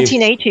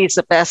 1980 is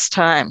the best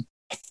time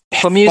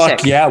for music.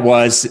 Fuck yeah, it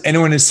was.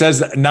 Anyone who says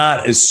that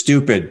not is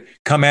stupid.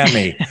 Come at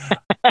me.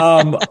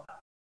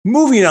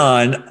 Moving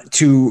on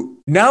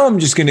to now, I'm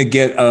just going to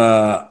get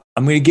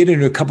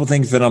into a couple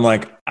things that I'm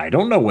like, I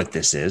don't know what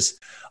this is.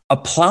 A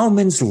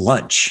ploughman's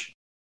lunch.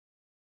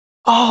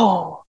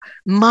 Oh,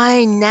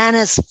 my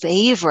Nana's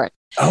favorite.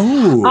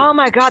 Oh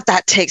my God,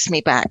 that takes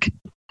me back.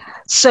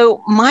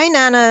 So my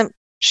Nana,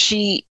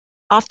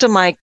 after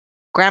my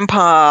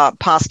grandpa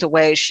passed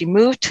away, she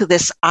moved to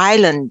this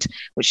island,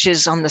 which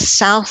is on the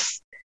south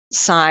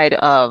side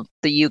of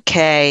the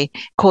UK,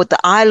 called the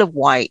Isle of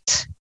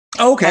Wight.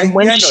 Okay, and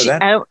when I know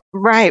that.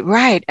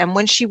 Right. And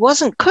when she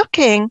wasn't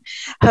cooking,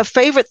 her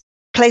favorite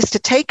place to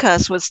take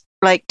us was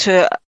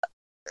to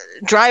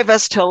drive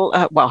us till,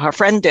 her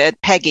friend did,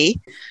 Peggy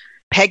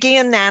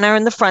and Nana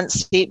in the front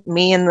seat,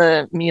 me and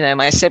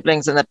my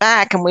siblings in the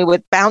back, and we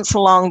would bounce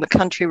along the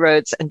country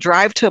roads and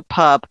drive to a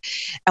pub,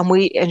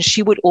 and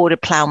she would order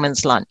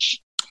ploughman's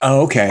lunch.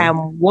 Oh, okay.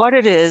 And what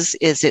it is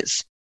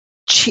it's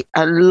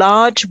a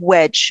large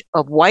wedge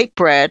of white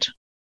bread,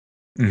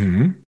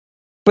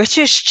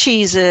 British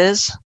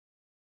cheeses,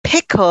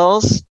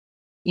 pickles,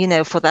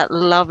 for that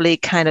lovely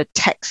kind of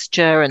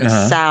texture and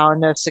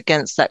sourness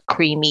against that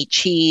creamy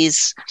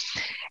cheese,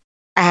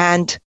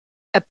 and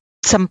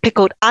some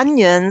pickled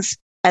onions.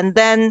 And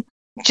then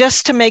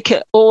just to make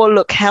it all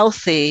look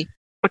healthy,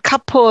 a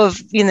couple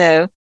of,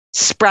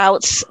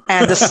 sprouts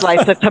and a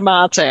slice of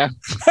tomato.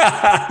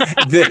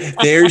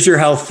 There's your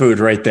health food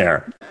right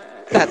there.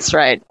 That's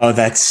right. Oh,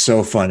 that's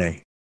so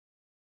funny.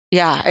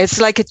 Yeah, it's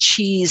like a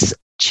cheese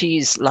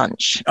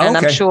lunch. And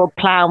I'm sure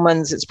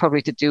ploughman's, it's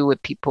probably to do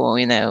with people,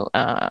 in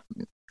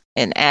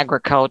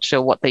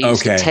agriculture, what they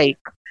used to take.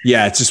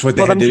 Yeah, it's just what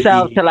they had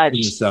themselves to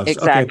lunch. Okay,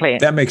 Exactly.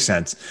 that makes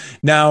sense.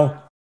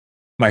 Now,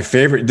 my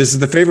favorite, this is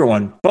the favorite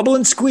one, Bubble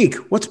and Squeak.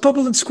 What's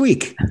Bubble and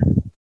Squeak?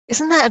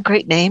 Isn't that a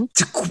great name?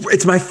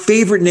 It's my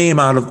favorite name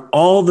out of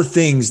all the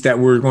things that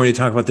we're going to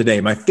talk about today.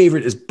 My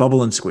favorite is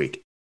Bubble and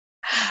Squeak.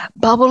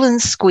 Bubble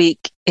and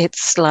Squeak,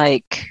 it's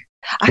like,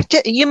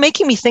 you're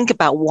making me think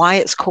about why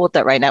it's called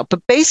that right now.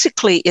 But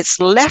basically, it's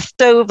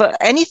leftover,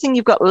 anything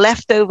you've got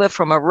left over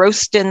from a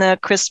roast dinner,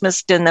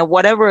 Christmas dinner,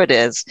 whatever it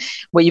is,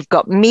 where you've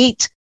got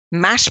meat,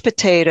 mashed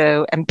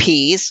potato, and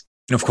peas.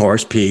 Of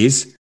course,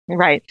 peas.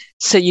 Right.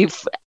 So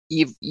you've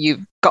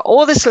got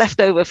all this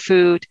leftover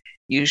food.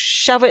 You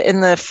shove it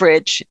in the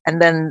fridge,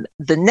 and then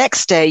the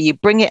next day you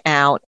bring it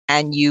out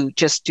and you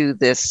just do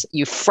this.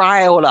 You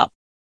fry it all up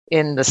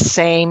in the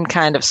same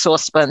kind of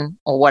saucepan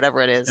or whatever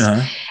it is.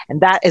 Uh-huh.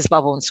 And that is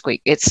Bubble and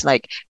Squeak. It's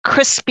like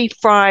crispy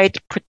fried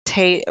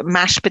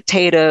mashed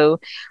potato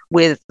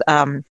with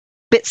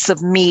bits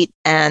of meat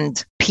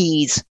and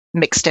peas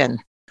mixed in.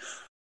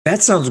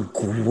 That sounds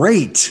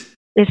great.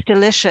 It's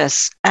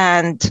delicious.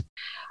 And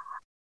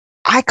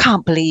I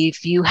can't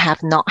believe you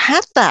have not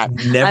had that.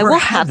 I will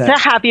have to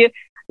have you.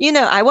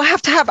 I will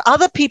have to have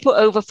other people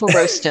over for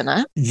roast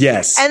dinner.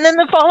 Yes. And then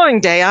the following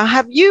day, I'll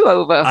have you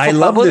over. I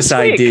love this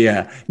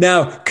idea.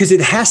 Now, because it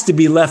has to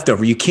be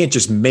leftover. You can't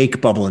just make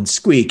Bubble and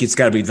Squeak. It's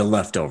got to be the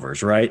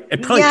leftovers, right?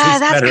 It probably tastes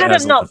that's better kind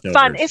of not leftovers.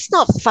 fun. It's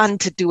not fun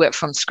to do it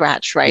from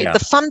scratch, right? Yeah.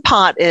 The fun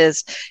part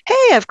is,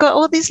 hey, I've got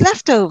all these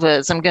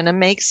leftovers. I'm going to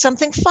make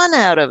something fun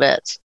out of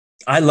it.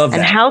 I love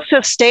that. And how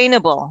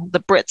sustainable the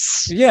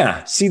Brits.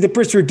 Yeah. See, the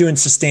Brits were doing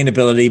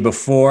sustainability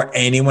before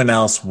anyone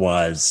else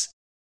was.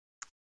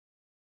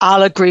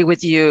 I'll agree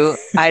with you.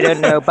 I don't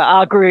know, but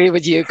I'll agree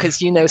with you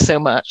because you know so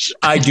much.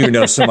 I do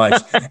know so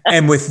much.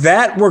 And with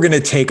that, we're going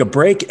to take a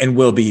break and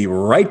we'll be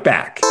right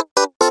back.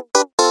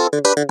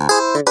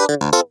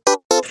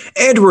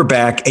 And we're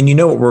back. And you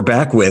know what we're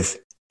back with?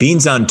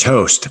 Beans on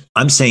toast.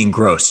 I'm saying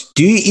gross.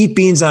 Do you eat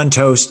beans on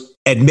toast?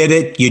 Admit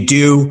it. You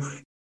do.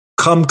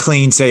 Come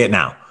clean. Say it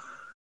now.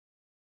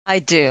 I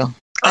do.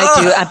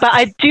 I do. But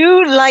I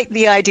do like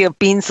the idea of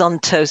beans on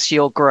toast.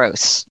 You're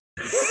gross.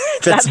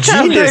 That's that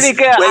sounds genius. really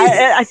good.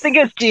 I think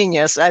it's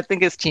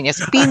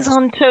genius. Beans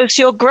on toast,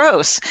 you're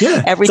gross.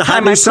 Yeah, every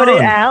time I put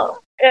it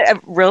out,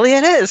 really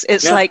it is.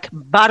 It's like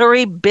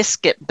buttery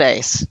biscuit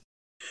base.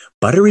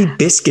 Buttery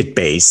biscuit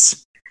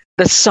base.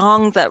 The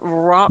song that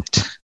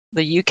rocked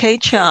the UK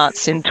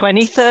charts in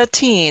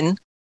 2013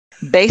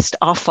 based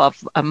off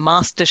of a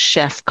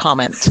MasterChef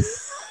comment.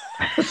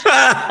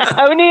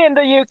 Only in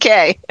the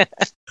UK.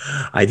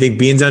 I think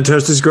beans on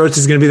toast is gross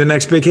is going to be the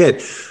next big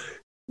hit.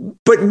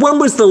 But when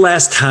was the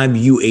last time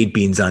you ate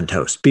beans on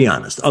toast? Be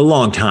honest. A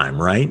long time,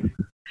 right?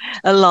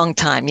 A long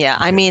time, yeah.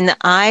 I mean,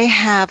 I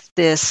have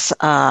this,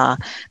 my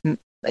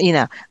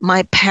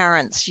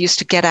parents used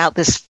to get out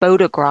this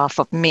photograph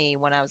of me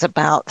when I was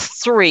about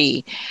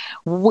 3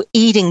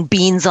 eating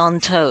beans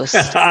on toast.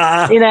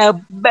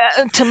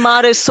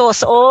 Tomato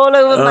sauce all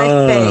over my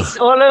face,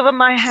 all over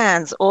my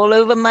hands, all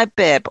over my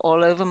bib,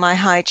 all over my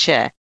high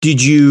chair.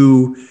 Did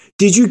you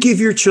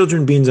give your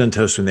children beans on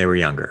toast when they were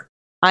younger?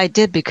 I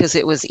did because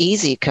it was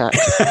easy, Kirk.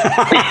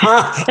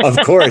 Of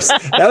course.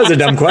 That was a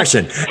dumb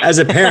question. As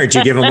a parent,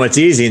 you give them what's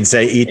easy and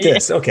say, eat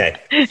this. Okay.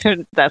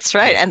 That's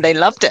right. And they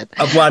loved it.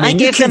 Well, I mean,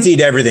 your kids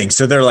eat everything.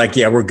 So they're like,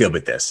 yeah, we're good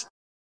with this.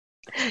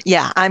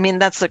 Yeah. I mean,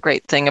 that's the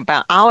great thing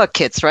about our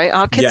kids, right?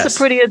 Our kids are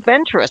pretty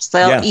adventurous.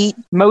 They'll eat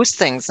most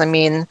things. I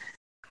mean,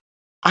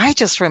 I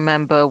just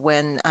remember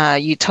when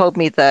you told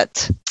me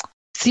that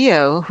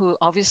Theo, who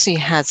obviously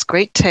has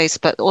great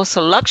taste, but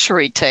also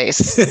luxury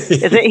taste,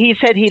 he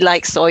said he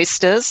likes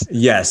oysters.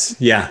 Yes.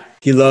 Yeah.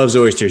 He loves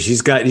oysters.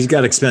 He's got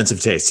expensive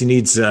taste. He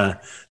needs, the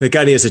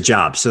guy has a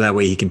job so that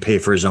way he can pay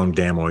for his own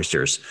damn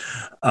oysters.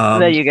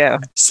 There you go.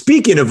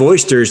 Speaking of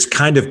oysters,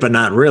 kind of, but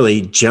not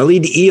really,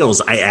 jellied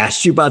eels. I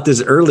asked you about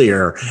this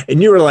earlier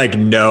and you were like,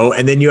 no.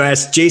 And then you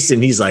asked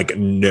Jason, he's like,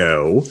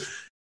 no.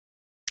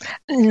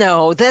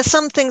 No, there's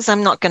some things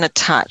I'm not going to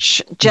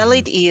touch.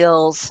 Jellied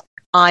eels,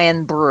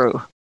 iron brew.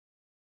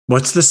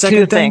 What's the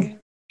second thing?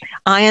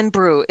 Iron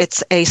brew.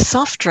 It's a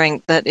soft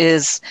drink that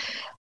is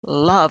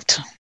loved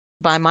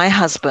by my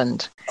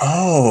husband.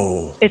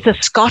 Oh. It's a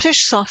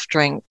Scottish soft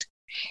drink.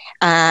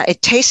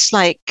 It tastes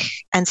like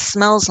and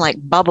smells like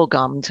bubble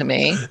gum to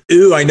me.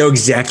 Ooh, I know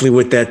exactly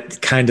what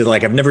that kind of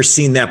like. I've never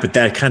seen that, but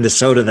that kind of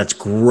soda, that's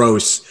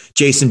gross.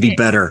 Jason, be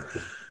better.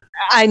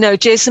 I know,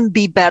 Jason,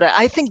 be better.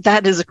 I think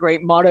that is a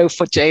great motto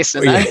for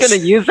Jason. Yes. I'm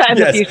going to use that in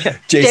the future.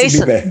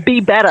 Jason, be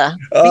better.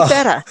 Be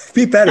better.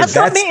 Be better. That's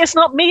not me. It's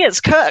not me. It's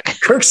Kirk.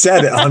 Kirk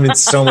said it. I'm in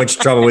so much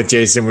trouble with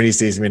Jason when he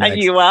sees me next.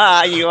 You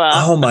are.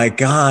 Oh my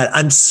God.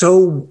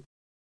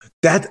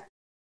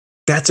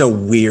 That's a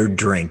weird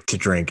drink to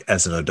drink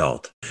as an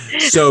adult.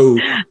 So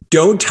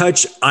don't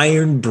touch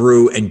iron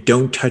brew and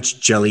don't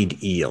touch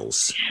jellied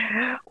eels.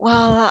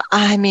 Well,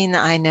 I mean,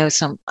 I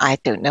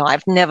don't know.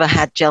 I've never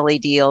had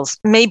jellied eels.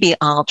 Maybe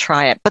I'll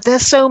try it. But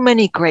there's so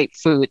many great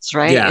foods,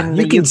 right? Yeah, in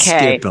the you can UK.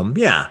 skip them.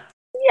 Yeah.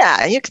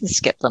 Yeah, you can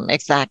skip them.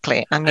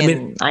 Exactly.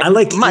 I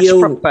like much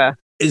eel prefer.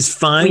 Is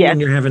fine when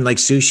you're having like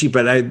sushi,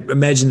 but I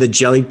imagine the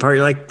jellied part,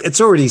 you're like,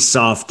 it's already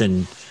soft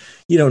and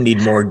you don't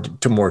need more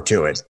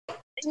to it.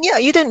 Yeah,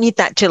 you don't need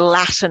that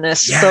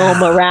gelatinous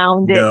film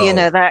around it. No. You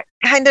know, that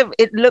kind of,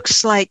 it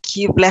looks like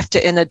you've left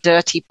it in a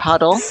dirty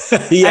puddle.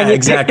 Yeah, and you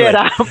exactly. Pick it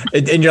up.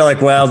 And you're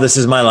like, well, this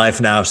is my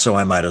life now, so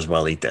I might as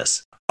well eat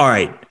this. All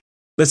right,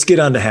 let's get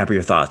on to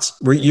happier thoughts.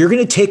 You're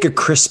going to take a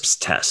crisps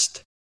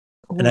test.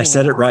 And I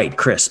said it right,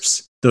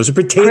 crisps. Those are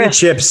potato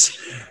chips.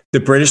 The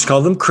British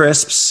call them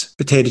crisps,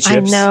 potato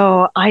chips. I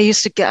know. I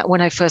used to get,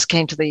 when I first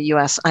came to the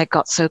US, I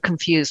got so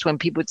confused when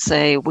people would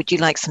say, would you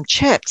like some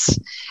chips?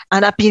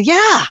 And I'd be,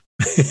 yeah.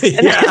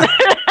 Yeah.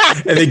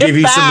 And they give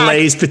you some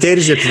Lay's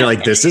potato chips. And you're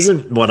like, this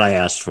isn't what I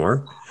asked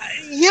for.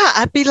 Yeah.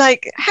 I'd be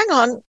like, hang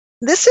on,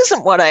 this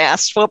isn't what I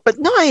asked for. But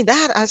not only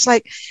that, I was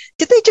like,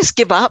 did they just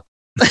give up?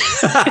 They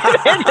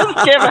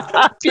just give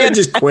up. They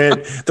just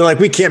quit. They're like,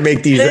 we can't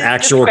make these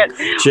actual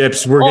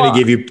chips. We're going to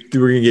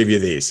give you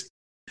these.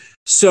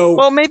 So,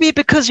 well, maybe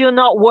because you're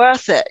not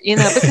worth it,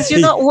 because you're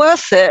not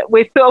worth it,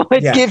 we thought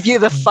we'd give you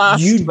the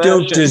fast You version.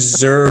 Don't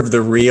deserve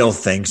the real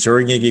thing, so we're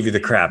going to give you the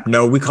crap.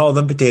 No, we call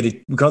them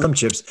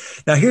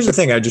chips. Now, here's the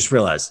thing I just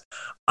realized.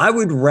 I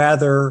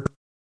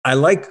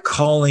like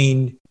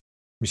calling, let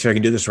me see if I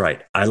can do this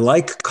right. I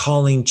like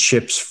calling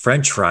chips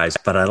French fries,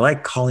 but I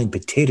like calling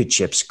potato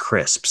chips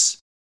crisps.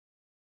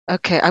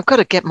 Okay, I've got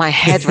to get my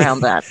head around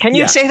that. Can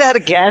you say that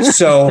again?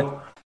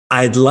 So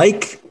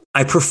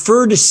I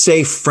prefer to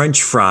say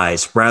French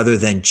fries rather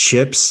than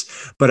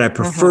chips, but I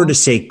prefer to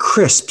say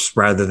crisps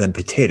rather than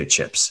potato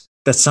chips.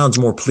 That sounds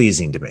more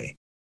pleasing to me.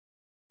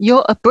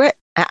 You're a Brit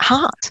at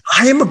heart.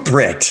 I am a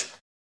Brit.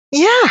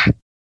 Yeah.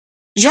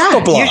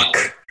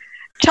 Chock-a-block.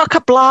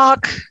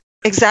 Chock-a-block.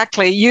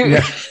 Exactly.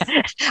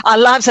 Our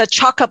lives are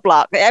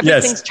chock-a-block.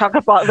 Everything's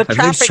chock-a-block. The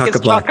traffic is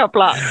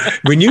chock-a-block.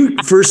 When you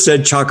first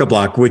said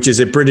chock-a-block, which is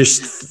a British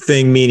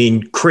thing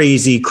meaning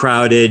crazy,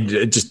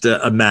 crowded, just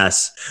a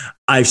mess,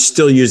 I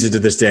still use it to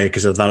this day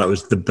because I thought it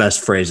was the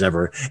best phrase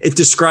ever. It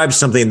describes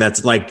something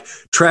that's like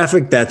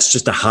traffic that's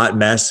just a hot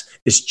mess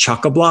is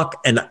chock-a-block,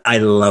 and I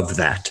love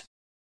that.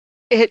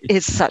 It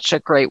is such a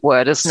great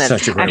word, isn't it?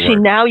 Such a great Actually,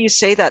 word. now you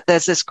say that,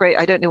 there's this great,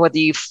 I don't know whether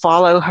you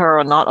follow her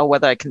or not, or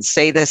whether I can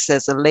say this.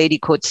 There's a lady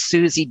called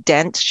Susie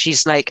Dent.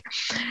 She's like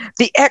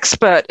the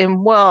expert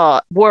in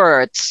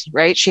words,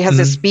 right? She has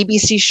this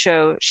BBC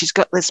show. She's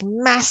got this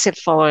massive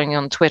following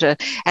on Twitter.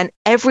 And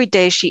every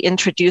day she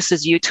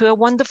introduces you to a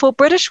wonderful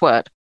British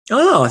word.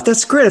 Oh,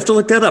 that's great. I have to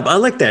look that up. I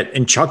like that.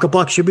 And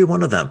chock-a-block should be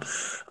one of them.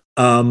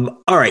 All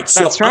right.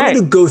 So I'm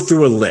going to go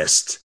through a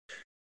list.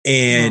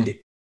 And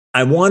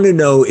I want to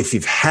know if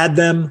you've had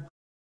them.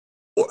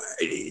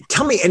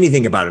 Tell me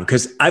anything about them,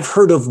 because I've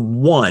heard of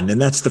one,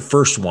 and that's the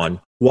first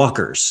one,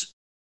 Walkers.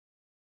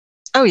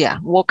 Oh, yeah.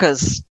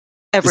 Walkers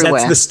everywhere.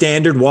 That's the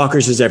standard.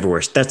 Walkers is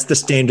everywhere. That's the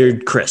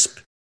standard crisp.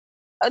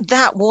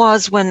 That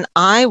was when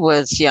I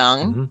was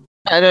young.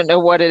 I don't know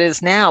what it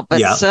is now,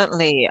 but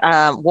certainly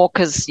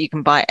Walkers you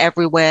can buy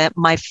everywhere.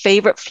 My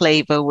favorite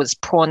flavor was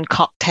prawn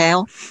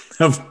cocktail.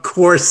 Of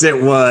course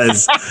it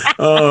was.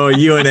 Oh,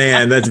 you and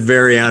Anne, that's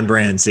very on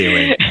brand,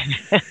 Celie.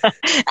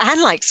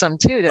 Anne likes some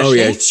too, does she? Oh,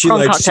 yeah. She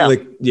likes,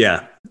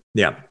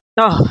 yeah.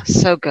 Oh,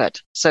 so good.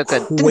 So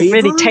good. Didn't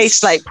really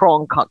taste like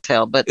prawn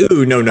cocktail, but.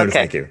 Ooh, no,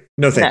 thank you.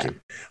 No, thank you.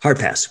 Hard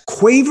pass.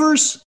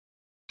 Quavers?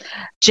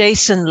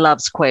 Jason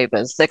loves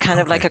Quavers. They're kind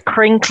of like a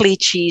crinkly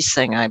cheese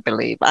thing, I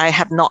believe. I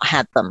have not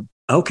had them.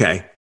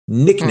 Okay.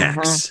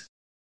 Knickknacks.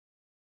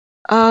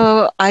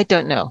 Oh, I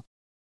don't know.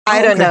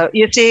 I don't know.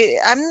 You see,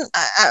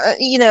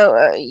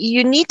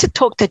 you need to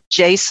talk to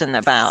Jason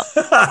about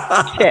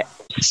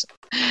chips.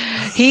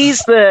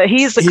 He's the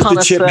connoisseur.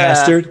 The chip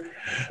master.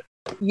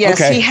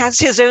 Yes, he has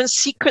his own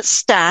secret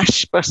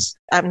stash. But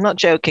I'm not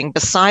joking.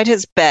 Beside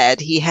his bed,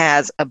 he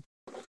has a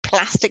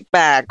plastic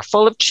bag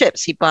full of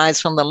chips he buys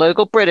from the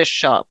local British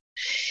shop,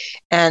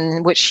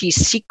 and which he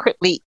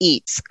secretly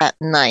eats at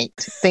night,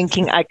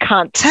 thinking I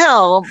can't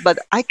tell, but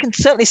I can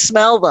certainly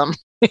smell them.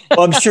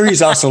 Well, I'm sure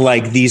he's also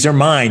like, these are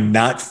mine,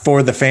 not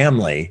for the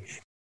family.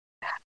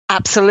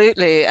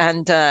 Absolutely.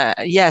 And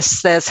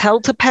yes, there's hell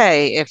to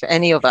pay if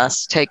any of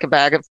us take a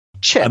bag of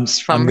chips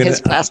from his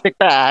plastic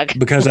bag.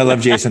 Because I love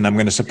Jason, I'm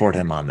going to support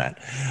him on that.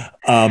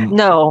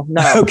 No.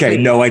 Okay,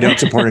 no, I don't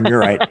support him. You're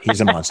right. He's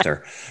a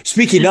monster.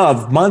 Speaking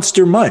of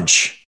Monster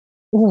Munch.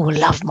 Ooh,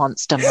 love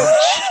Monster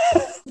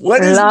Munch.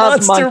 What is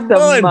Monster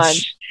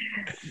Munch?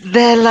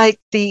 They're like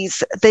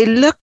these, they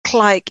look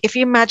like, if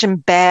you imagine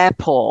bear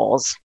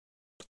paws.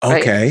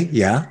 Okay, right?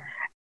 Yeah.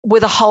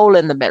 With a hole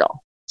in the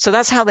middle. So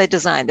that's how they're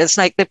designed. It's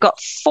like they've got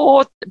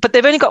 4, but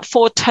they've only got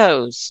 4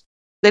 toes.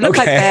 They look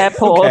like bear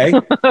paws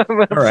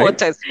with 4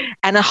 toes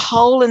and a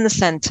hole in the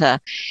center.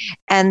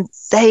 And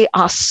they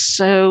are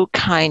so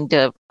kind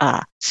of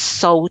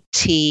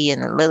salty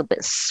and a little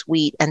bit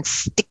sweet and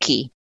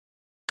sticky.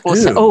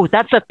 Also,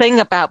 that's the thing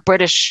about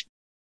British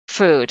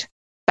food.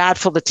 Bad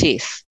for the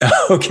teeth.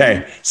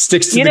 Okay.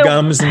 Sticks to the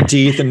gums and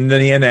teeth and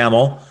the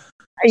enamel.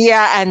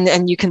 Yeah,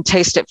 and you can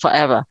taste it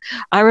forever.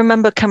 I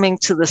remember coming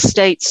to the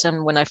States,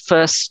 and when I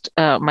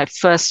my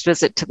first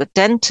visit to the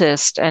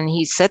dentist, and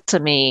he said to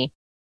me,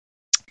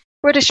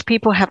 British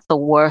people have the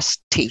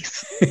worst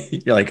teeth.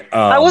 You're like,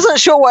 I wasn't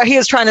sure what he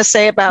was trying to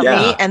say about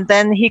me. And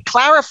then he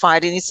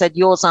clarified and he said,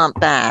 yours aren't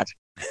bad.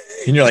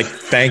 And you're like,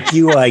 thank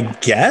you, I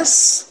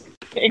guess.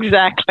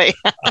 Exactly.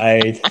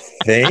 I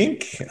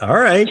think. All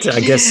right. I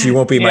guess you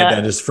won't be my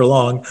dentist for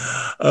long.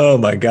 Oh,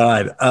 my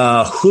God.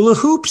 Hula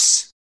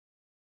hoops.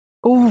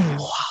 Oh,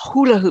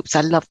 hula hoops.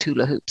 I loved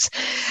hula hoops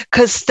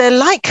because they're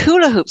like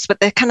hula hoops, but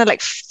they're kind of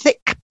like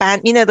thick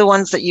band. You know, the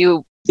ones that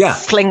you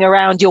fling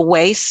around your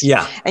waist.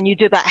 Yeah. And you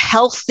do that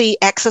healthy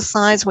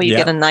exercise where you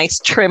get a nice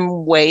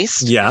trim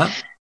waist. Yeah.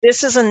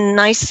 This is a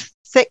nice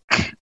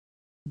thick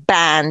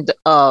band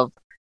of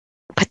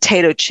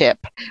potato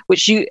chip,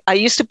 which I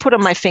used to put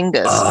on my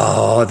fingers.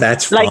 Oh,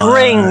 that's fun. Like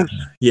rings.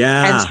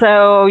 Yeah. And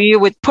so you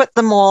would put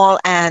them all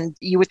and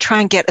you would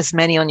try and get as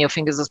many on your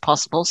fingers as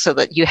possible so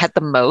that you had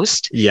the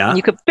most. Yeah. And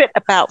you could fit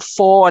about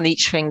 4 on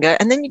each finger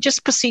and then you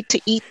just proceed to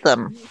eat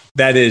them.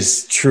 That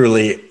is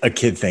truly a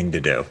kid thing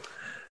to do.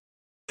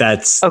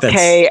 That's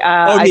okay.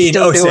 I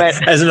still do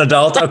it. As an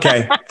adult.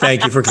 Okay.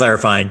 Thank you for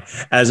clarifying.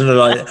 As an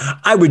adult,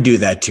 I would do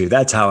that too.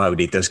 That's how I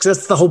would eat those because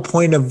that's the whole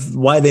point of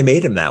why they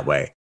made them that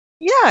way.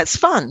 Yeah, it's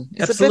fun.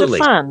 It's Absolutely.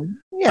 a bit of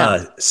fun.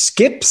 Yeah.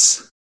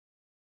 Skips.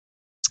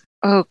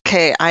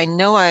 Okay. I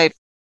know I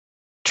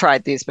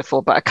tried these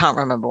before, but I can't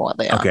remember what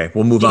they are. Okay.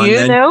 We'll move on. Do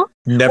you know?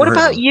 Never what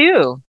about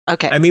you?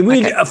 Okay. I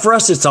mean, for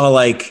us, it's all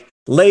like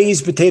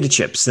Lay's potato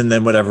chips and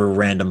then whatever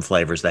random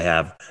flavors they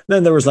have.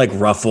 Then there was like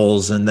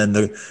Ruffles and then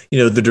the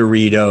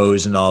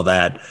Doritos and all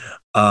that.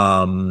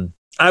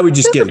 I would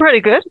just get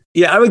pretty good.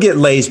 Yeah. I would get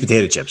Lay's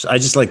potato chips. I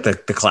just like the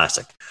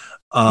classic.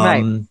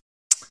 Right.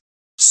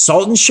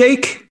 Salt and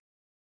Shake.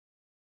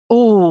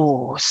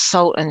 Oh,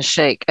 Salt and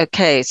Shake.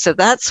 Okay, so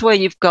that's where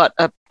you've got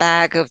a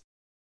bag of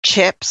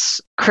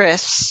chips,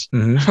 crisps.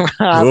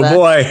 Mm-hmm. Rather, oh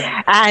boy!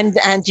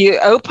 And you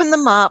open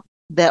them up.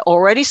 They're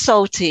already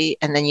salty,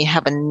 and then you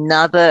have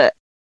another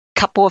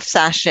couple of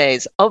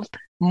sachets of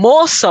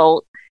more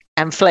salt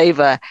and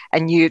flavor,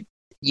 and you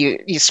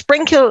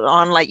sprinkle it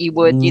on like you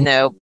would,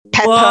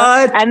 pepper,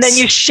 what? And then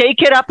you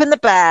shake it up in the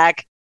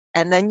bag,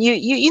 and then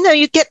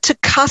you get to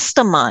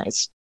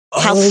customize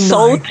how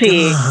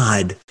salty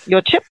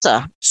your chips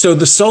are. So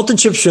the salt and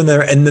chips are in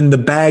there, and then the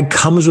bag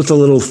comes with a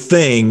little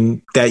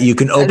thing that you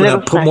can open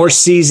up, put more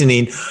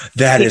seasoning.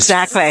 That is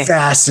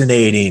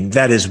fascinating.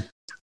 That is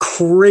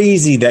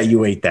crazy that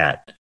you ate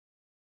that.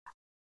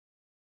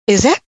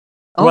 Is it?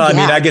 Oh, well, I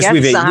mean, I guess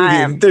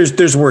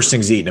there's worse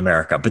things to eat in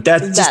America, but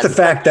that's just the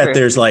fact that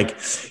there's like,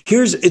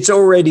 it's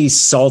already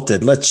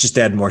salted. Let's just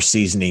add more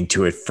seasoning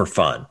to it for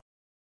fun.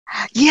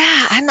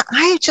 Yeah. And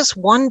I just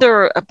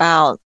wonder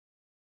about,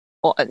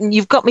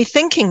 you've got me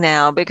thinking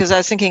now because I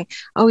was thinking,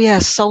 oh yeah,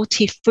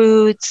 salty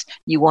foods.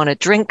 You want to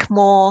drink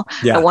more.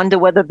 Yeah. I wonder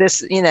whether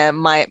this,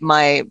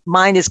 my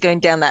mind is going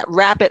down that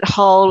rabbit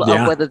hole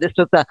of whether this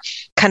was a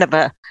kind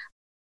of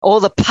all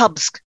the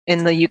pubs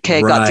in the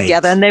UK got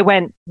together and they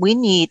went, we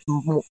need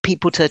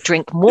people to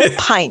drink more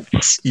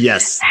pints.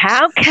 Yes.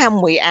 How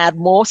can we add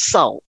more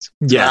salt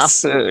to our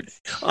food?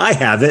 I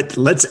have it.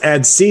 Let's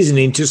add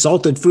seasoning to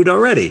salted food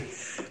already.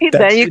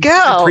 There you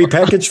go.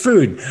 Prepackaged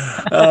food.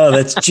 Oh,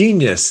 that's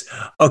genius.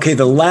 Okay,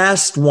 the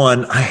last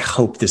one. I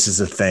hope this is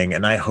a thing,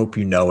 and I hope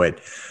you know it.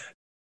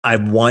 I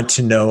want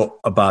to know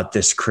about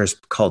this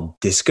crisp called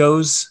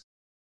Discos.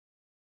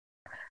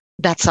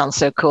 That sounds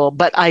so cool,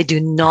 but I do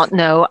not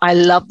know. I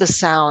love the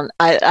sound.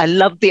 I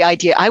love the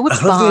idea. I would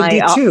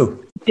buy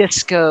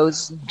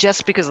Discos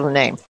just because of the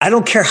name. I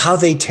don't care how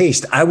they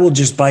taste. I will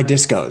just buy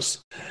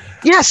Discos.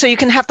 Yeah, so you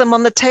can have them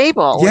on the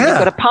table. Yeah. You've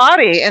got a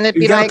party and it'd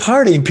be like... a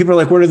party and people are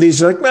like, what are these?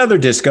 You're like, well, they're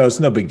discos.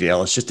 No big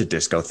deal. It's just a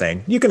disco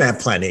thing. You can have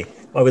plenty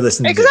while we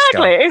listen to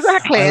disco.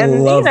 Exactly. And,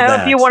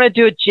 if you want to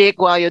do a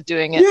jig while you're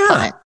doing it,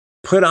 fine.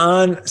 Put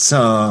on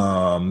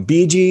some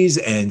Bee Gees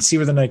and see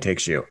where the night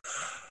takes you.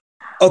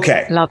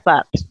 Okay. Love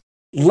that.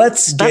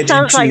 Let's get into...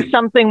 That sounds like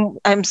something...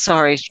 I'm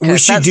sorry. We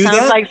should do that? That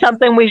sounds like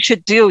something we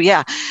should do,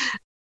 yeah.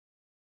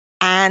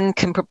 Anne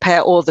can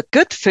prepare all the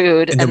good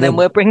food, and then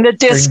we'll bring the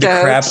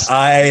disco. Crap.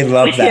 I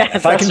love that.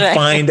 If I can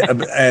find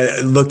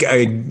look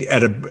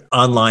at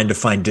online to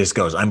find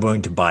discos, I'm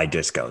going to buy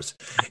discos.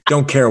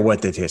 Don't care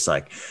what they taste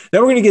like. Now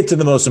we're going to get to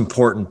the most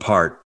important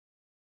part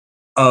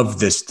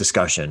of this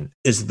discussion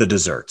is the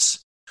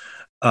desserts.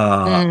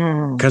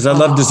 Because I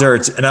love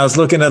desserts, and I was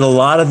looking at a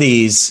lot of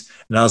these,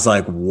 and I was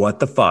like, "What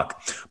the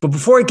fuck?" But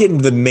before I get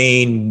into the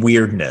main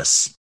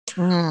weirdness,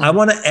 I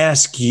want to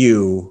ask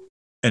you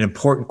an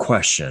important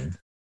question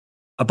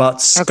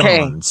about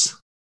scones. Okay.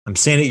 I'm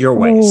saying it your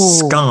way.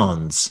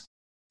 Scones.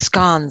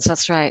 Scones,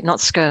 that's right. Not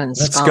scones.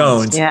 Not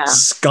scones. Yeah.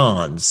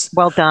 Scones.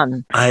 Well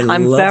done.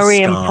 I'm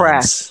very scones.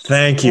 Impressed.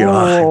 Thank you.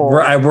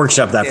 I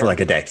workshopped that for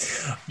like a day.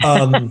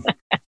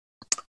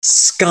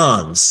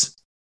 Scones.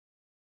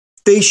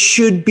 They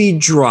should be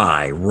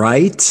dry,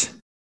 right?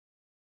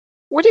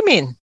 What do you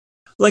mean?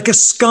 Like a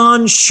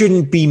scone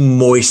shouldn't be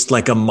moist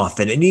like a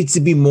muffin. It needs to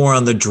be more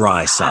on the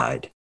dry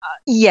side.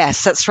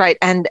 Yes, that's right.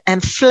 And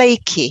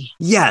flaky.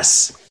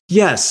 Yes.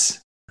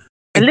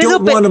 I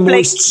don't want a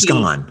moist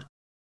scone.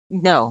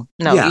 No.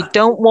 Yeah. You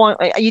don't want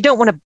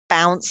a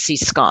bouncy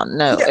scone.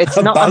 No, Yeah, it's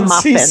not a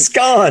muffin.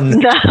 Scone.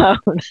 No,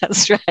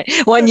 that's right.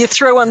 When you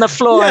throw on the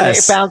floor and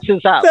it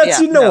bounces up.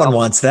 No one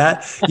wants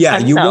that. Yeah,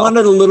 you want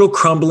it a little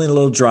crumbly, a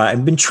little dry.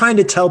 I've been trying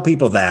to tell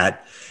people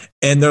that,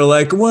 and they're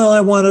like, "Well,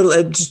 I want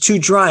it's too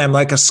dry." I'm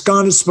like, a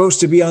scone is supposed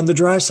to be on the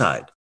dry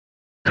side.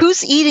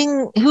 Who's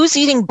eating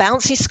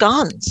bouncy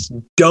scones?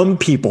 Dumb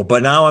people.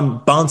 But now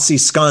bouncy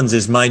scones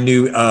is my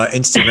new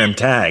Instagram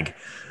tag.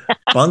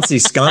 Bouncy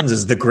scones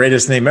is the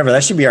greatest name ever.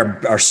 That should be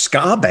our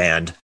ska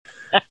band.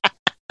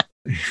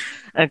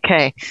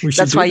 Okay,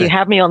 that's why you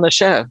have me on the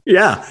show.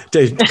 Yeah,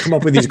 to come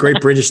up with these great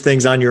British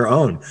things on your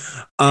own.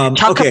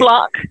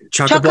 Chock-a-block,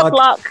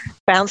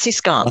 bouncy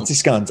scones. Bouncy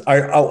scones.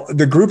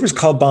 The group is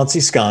called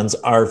Bouncy Scones.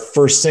 Our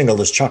first single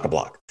is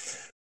Chock-a-block.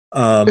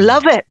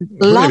 Love it.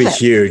 We're going to be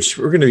huge.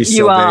 We're going to be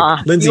so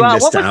big. Lindsay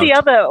missed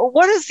out.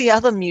 What is the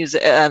other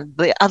music?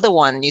 The other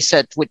one you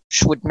said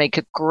which would make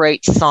a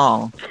great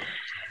song.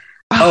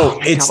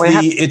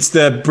 It's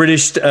the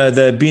British.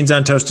 The Beans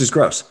on Toast is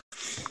gross.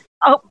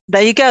 Oh,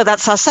 there you go.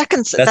 That's our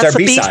second. That's our the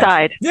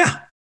B-side.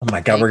 Yeah. Oh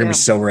my God, we're going to be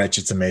so rich.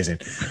 It's amazing.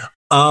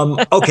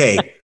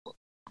 Okay.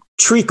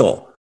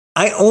 Treacle.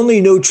 I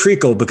only know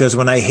treacle because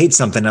when I hate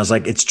something, I was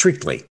like, it's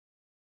treacly.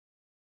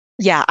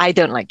 Yeah, I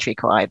don't like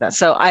treacle either.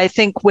 So I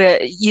think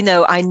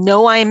I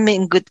know I'm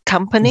in good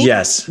company.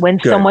 Yes. When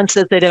someone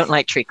says they don't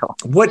like treacle.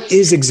 What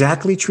is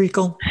exactly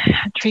treacle?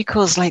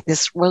 Treacle is like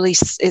this really,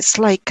 it's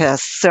like a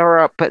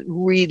syrup, but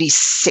really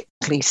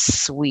sickly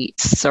sweet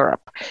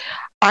syrup.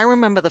 I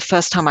remember the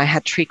first time I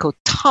had treacle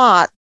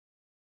tart.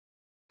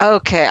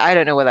 Okay, I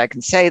don't know whether I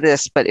can say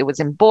this, but it was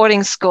in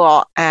boarding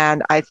school.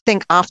 And I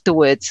think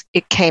afterwards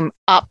it came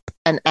up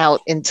and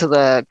out into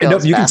the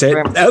girls' you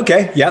bathroom. Can say it.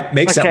 Okay, yeah,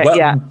 makes sense.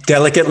 Well,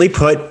 delicately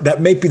put.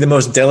 That may be the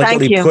most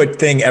delicately put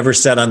thing ever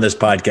said on this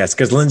podcast,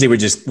 because Lindsay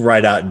would just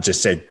write out and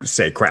just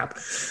say crap.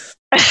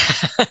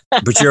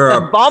 But you're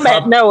a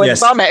vomit. It's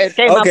vomit. It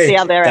came up the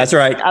other. That's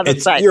right.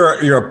 Side.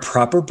 You're a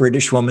proper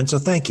British woman, so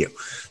thank you.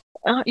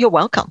 You're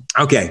welcome.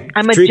 Okay.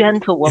 I'm a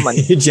gentle woman.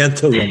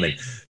 Gentle woman.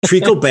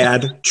 Treacle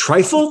bad.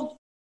 Trifle?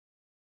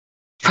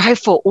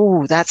 Trifle.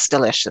 Ooh, that's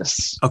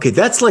delicious. Okay,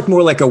 that's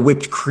more like a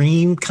whipped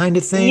cream kind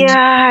of thing.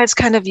 Yeah, it's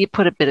kind of, you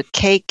put a bit of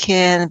cake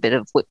in, a bit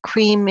of whipped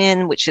cream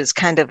in, which is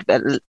kind of,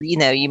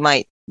 you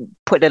might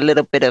put a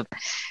little bit of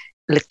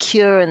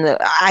liqueur in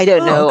I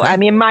don't know. Okay. I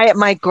mean,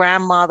 my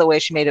grandma, the way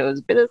she made it was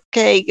a bit of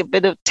cake, a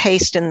bit of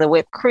taste in the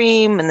whipped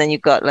cream, and then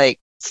you've got like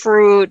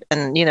fruit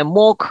and,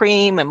 more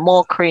cream and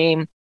more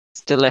cream.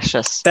 It's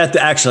delicious. That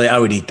actually, I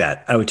would eat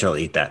that. I would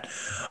totally eat that.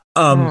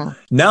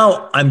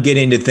 Now I'm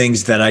getting to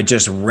things that I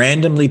just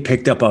randomly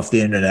picked up off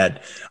the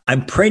internet.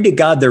 I'm praying to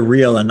God they're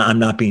real and I'm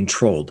not being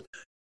trolled.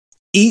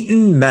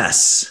 Eaten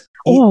mess.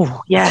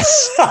 Oh,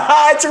 yes.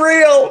 It's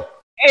real.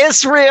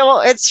 It's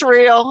real. It's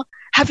real.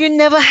 Have you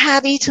never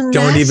had eaten mess?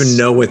 Don't even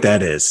know what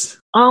that is.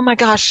 Oh my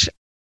gosh.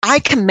 I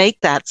can make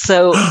that.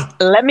 So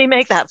let me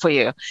make that for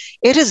you.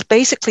 It is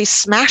basically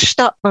smashed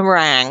up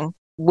meringue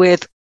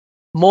with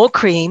more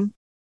cream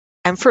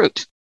and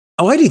fruit.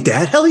 Oh, I'd eat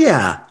that. Hell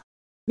yeah.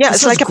 Yeah,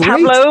 it's like a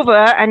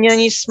pavlova, and then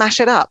you smash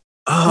it up.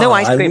 No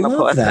ice cream, of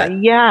course.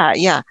 Yeah.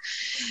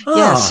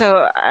 Yeah,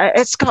 so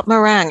it's got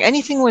meringue.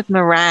 Anything with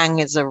meringue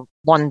is a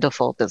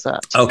wonderful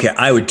dessert. Okay,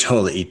 I would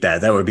totally eat that.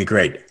 That would be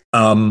great.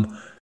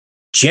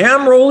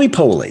 Jam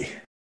roly-poly.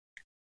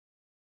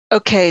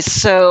 Okay,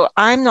 so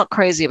I'm not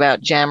crazy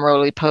about jam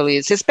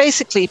roly-polies. It's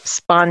basically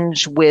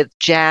sponge with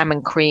jam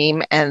and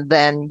cream, and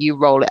then you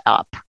roll it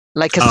up.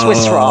 Like a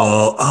Swiss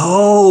roll.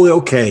 Oh,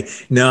 okay.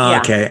 No,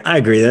 okay. I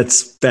agree.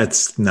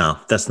 That's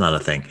not a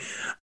thing.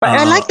 But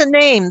I like the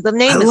name. The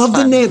name is love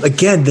fun. the name.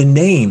 Again, the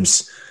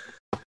names.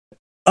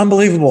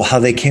 Unbelievable how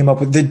they came up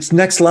with the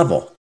next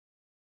level.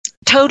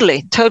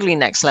 Totally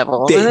next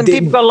level.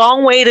 People got a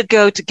long way to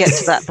go to get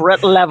to that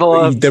level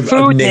of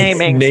food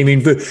naming.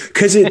 Naming food.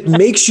 Because it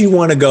makes you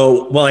want to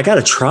go, well, I got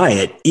to try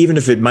it, even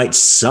if it might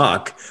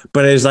suck.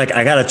 But it's like,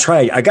 I got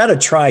to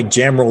try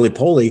jam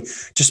roly-poly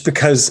just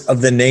because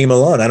of the name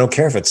alone. I don't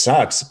care if it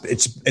sucks.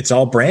 It's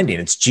all branding.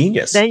 It's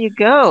genius. There you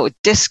go.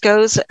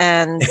 Discos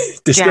and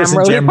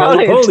jam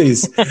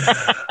roly-polies.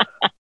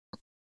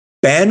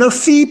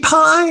 Banoffee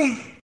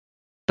pie?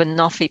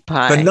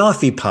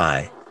 Banoffee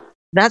pie.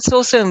 That's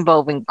also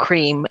involving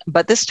cream,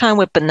 but this time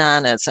with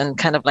bananas and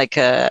kind of like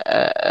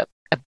a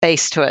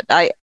base to it.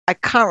 I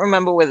can't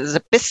remember whether there's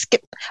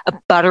a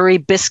buttery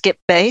biscuit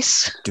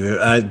base.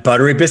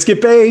 Buttery biscuit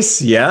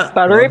base, yeah.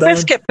 Buttery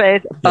biscuit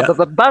base,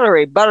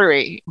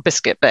 buttery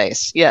biscuit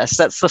base. Yes,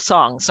 that's the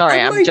song. Sorry,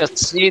 I'm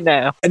just,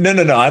 No,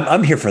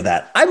 I'm here for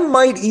that. I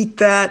might eat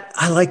that.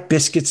 I like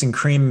biscuits and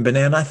cream and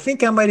banana. I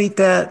think I might eat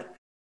that.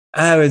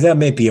 That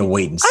may be a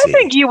wait and see. I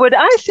think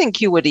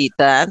you would eat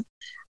that.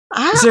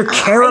 Is there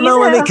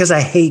caramel in it? Because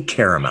I hate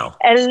caramel.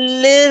 A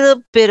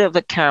little bit of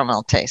a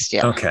caramel taste,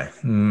 yeah. Okay,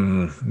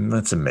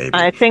 that's a maybe.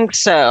 I think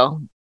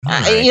so.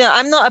 Right.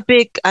 I'm not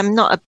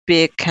a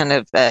big kind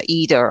of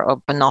eater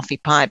of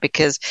banoffee pie,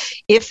 because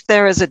if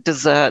there is a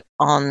dessert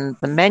on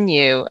the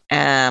menu,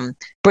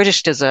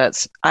 British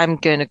desserts, I'm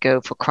going to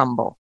go for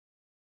crumble.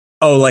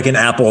 Oh, like an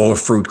apple or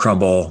fruit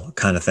crumble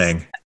kind of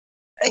thing.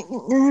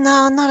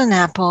 No, not an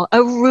apple.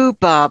 A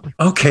rhubarb.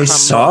 Okay, crumble.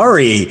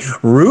 sorry.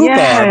 Rhubarb.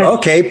 Yes.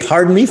 Okay,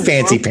 pardon me,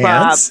 fancy Rhubarb.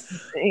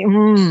 pants.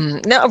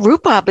 No, a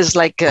rhubarb is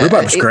like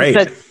Rhubarb's great.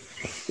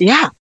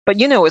 Yeah, but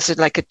it's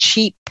like a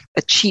cheap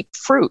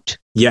fruit.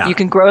 Yeah. You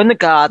can grow in the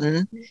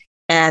garden,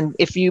 and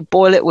if you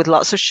boil it with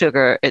lots of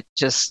sugar, it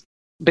just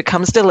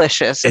becomes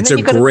delicious. And It's then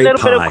a you got a great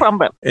little bit of pie.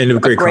 crumble. And a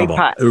great crumble.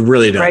 Pie. It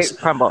really does. Great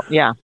crumble,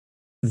 yeah.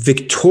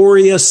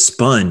 Victoria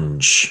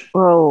sponge.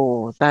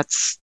 Oh,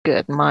 that's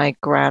good. My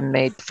gran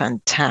made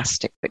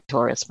fantastic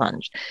Victoria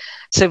sponge.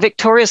 So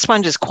Victoria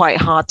sponge is quite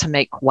hard to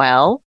make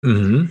well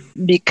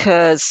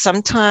because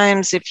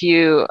sometimes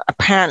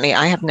apparently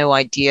I have no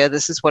idea,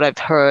 this is what I've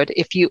heard,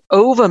 if you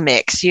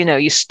overmix,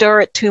 you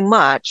stir it too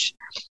much,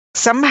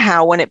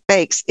 somehow when it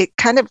bakes, it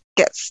kind of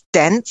gets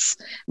dense.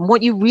 And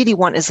what you really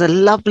want is a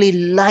lovely,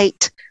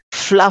 light,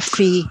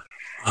 fluffy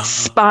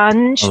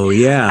sponge. Oh,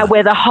 yeah.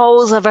 Where the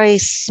holes are very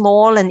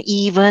small and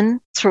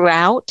even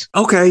throughout.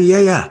 Okay,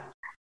 yeah.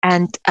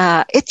 And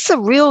it's a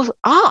real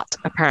art,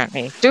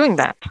 apparently, doing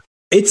that.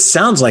 It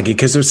sounds like it,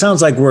 because it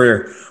sounds like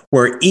where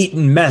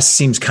Eton mess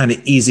seems kind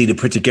of easy to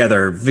put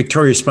together,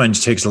 Victoria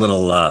sponge takes a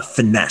little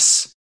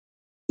finesse.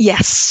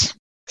 Yes,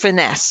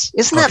 finesse.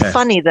 Isn't that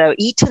funny, though?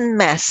 Eton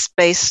mess,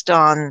 based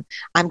on,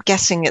 I'm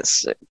guessing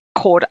it's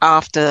called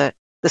after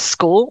the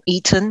school,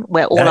 Eton,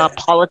 where all our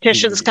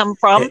politicians come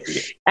from,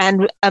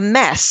 and a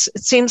mess.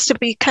 It seems to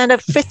be kind of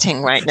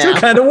fitting right now. It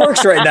kind of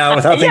works right now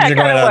with how things are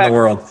going on in the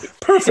world.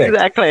 Perfect.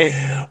 Exactly.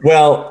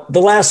 Well, the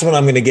last one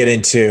I'm going to get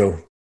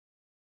into,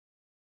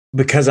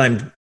 because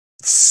I'm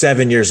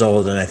 7 years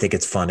old and I think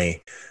it's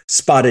funny,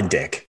 spotted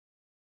dick.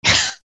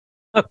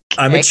 Okay.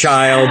 I'm a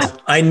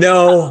child. I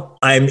know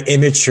I'm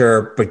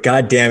immature, but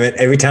God damn it,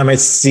 every time I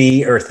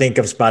see or think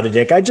of spotted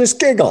dick, I just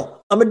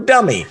giggle. I'm a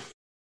dummy.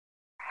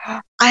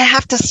 I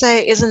have to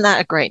say, isn't that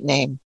a great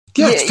name?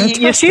 Yeah,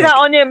 you see that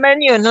on your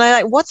menu and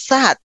like, what's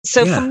that?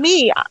 So for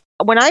me,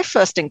 when I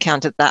first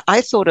encountered that,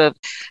 I thought of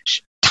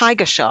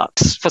tiger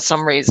sharks for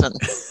some reason.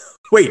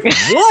 Wait,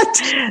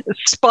 what?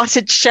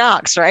 Spotted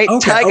sharks, right?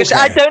 Okay, tiger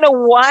sharks. I don't know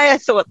why I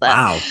thought that.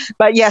 Wow.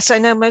 But yes, I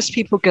know most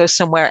people go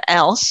somewhere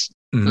else,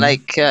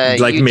 like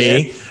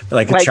me, did.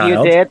 like a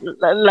child. You did,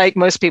 like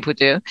most people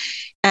do.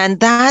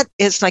 And that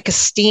is like a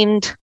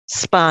steamed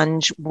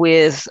sponge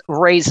with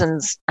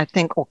raisins, I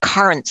think, or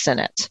currants in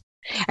it.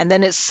 And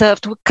then it's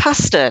served with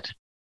custard.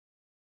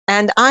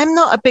 And I'm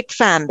not a big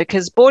fan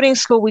because boarding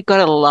school, we got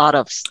a lot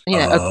of,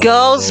 a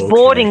girls'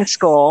 boarding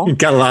school. You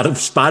got a lot of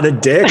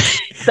spotted dick.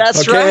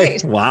 That's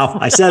right. Wow.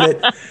 I said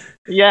it.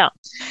 Yeah.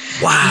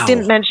 Wow. You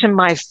didn't mention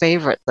my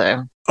favorite,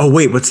 though. Oh,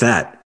 wait, what's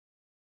that?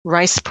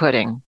 Rice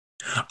pudding.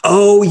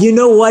 Oh, you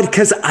know what?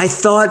 Because I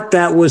thought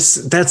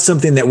that's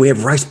something that we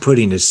have. Rice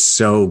pudding is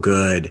so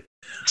good.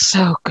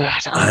 So good.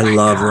 I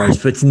love rice,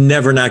 but it's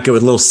never not good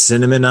with a little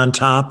cinnamon on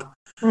top.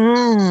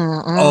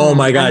 Oh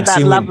my God. And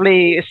that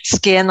lovely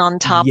skin on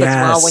top as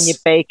well when you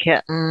bake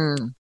it.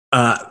 Anne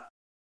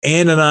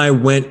and I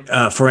went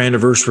for our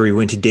anniversary,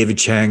 went to David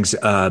Chang's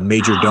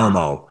Major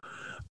Domo.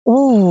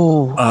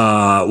 Ooh.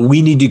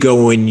 We need to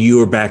go when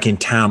you are back in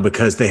town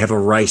because they have a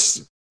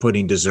rice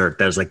pudding dessert.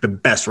 That was like the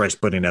best rice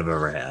pudding I've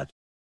ever had.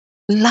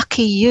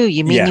 Lucky you.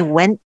 You mean you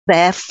went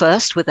there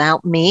first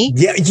without me?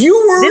 Yeah, you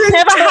were this in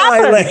never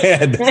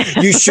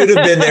Thailand. You should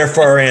have been there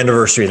for our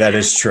anniversary. That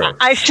is true.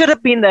 I should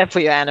have been there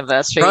for your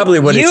anniversary. Probably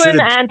what you and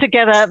Anne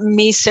together,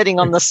 me sitting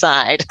on the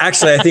side.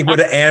 Actually, I think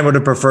what Anne would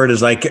have preferred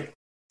is like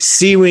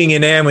C-wing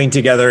and Anne-wing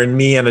together and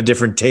me on a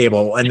different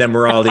table, and then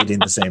we're all eating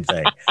the same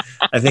thing.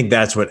 I think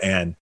that's what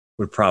Anne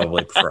would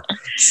probably prefer.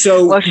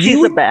 So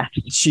she's the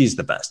best. She's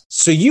the best.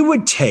 So you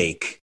would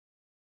take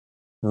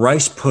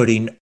rice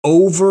pudding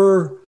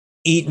over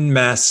Eton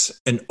mess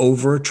and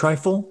over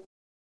trifle?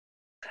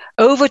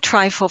 Over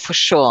trifle for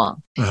sure.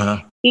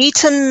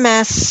 Eton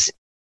mess,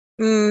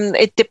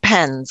 it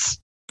depends.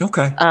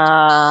 Okay.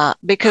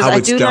 Because I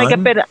do like a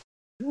bit of,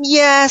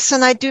 yes,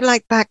 and I do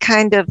like that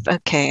kind of,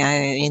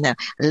 I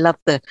love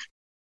the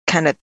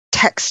kind of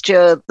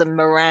texture, the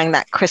meringue,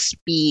 that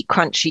crispy,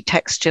 crunchy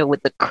texture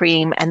with the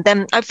cream. And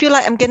then I feel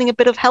like I'm getting a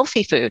bit of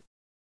healthy food.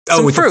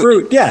 With the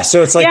fruit. Yeah.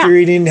 So it's like you're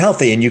eating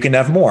healthy and you can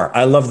have more.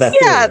 I love that.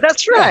 Yeah, theory.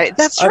 That's right. Yeah.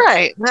 That's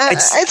right.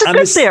 It's a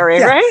good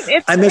theory,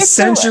 right? I'm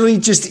essentially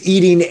just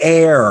eating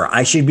air.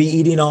 I should be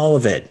eating all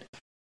of it.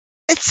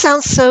 It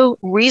sounds so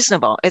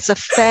reasonable. It's a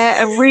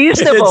fair and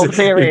reasonable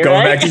theory.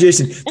 Going back to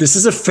Jason, this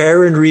is a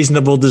fair and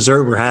reasonable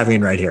dessert we're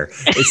having right here.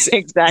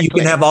 Exactly. You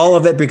can have all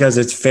of it because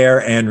it's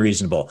fair and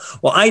reasonable.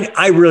 Well,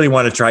 I really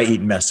want to try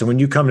Eton mess. So when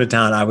you come to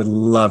town, I would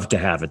love to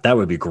have it. That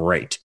would be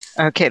great.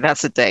 Okay,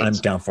 that's a date. I'm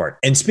down for it.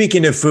 And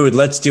speaking of food,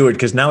 let's do it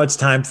because now it's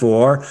time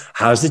for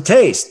How's It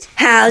Taste?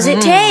 How's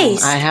it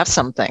taste? I have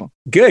something.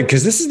 Good,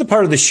 because this is the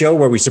part of the show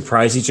where we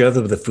surprise each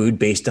other with a food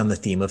based on the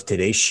theme of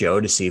today's show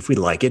to see if we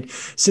like it.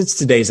 Since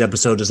today's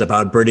episode is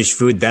about British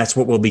food, that's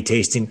what we'll be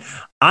tasting.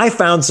 I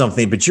found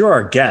something, but you're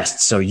our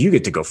guest, so you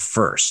get to go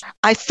first.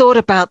 I thought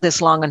about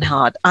this long and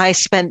hard. I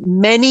spent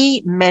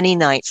many, many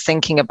nights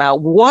thinking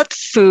about what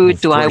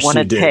food do I want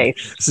to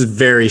taste. This is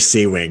very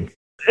C-wing.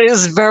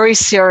 is very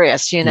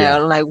serious,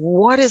 like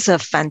what is a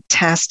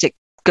fantastic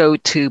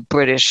go-to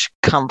British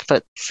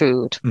comfort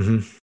food?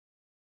 Mm-hmm.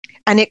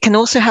 And it can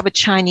also have a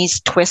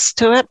Chinese twist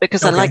to it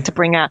because I like to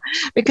bring out,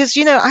 because,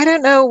 I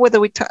don't know whether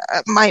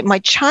my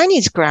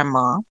Chinese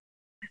grandma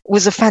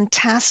was a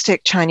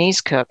fantastic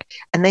Chinese cook,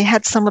 and they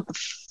had some of the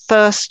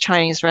first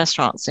Chinese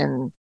restaurants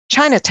in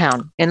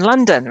Chinatown in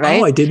London,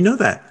 right? Oh, I didn't know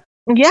that.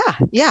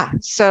 Yeah.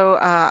 So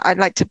I'd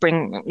like to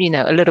bring,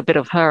 a little bit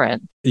of her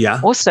in. Yeah.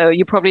 Also,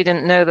 you probably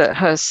didn't know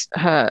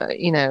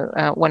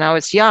that when I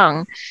was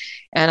young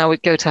and I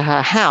would go to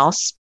her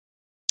house,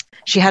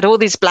 she had all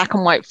these black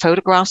and white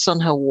photographs on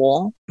her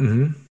wall.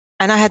 Mm-hmm.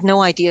 And I had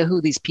no idea who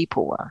these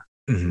people were,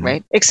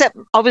 right? Except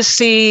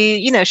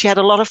obviously, she had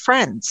a lot of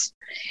friends.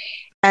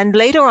 And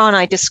later on,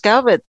 I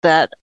discovered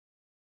that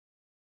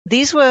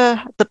these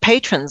were the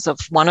patrons of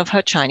one of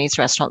her Chinese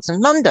restaurants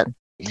in London.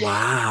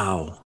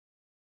 Wow.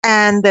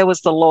 And there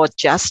was the Lord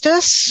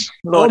Justice,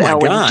 Lord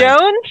Elwyn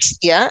Jones.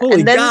 Yeah. Holy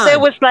and then God. there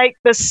was like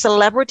the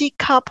celebrity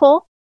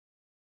couple,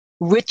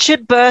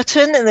 Richard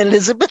Burton and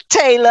Elizabeth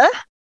Taylor.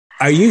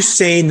 Are you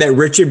saying that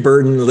Richard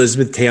Burton and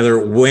Elizabeth Taylor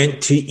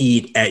went to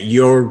eat at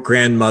your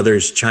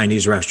grandmother's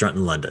Chinese restaurant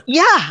in London?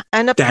 Yeah.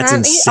 And apparently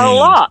that's insane. A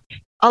lot.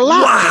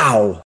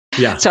 Wow.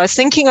 Yeah. So I was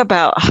thinking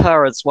about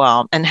her as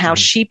well and how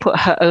she put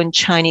her own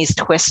Chinese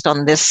twist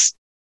on this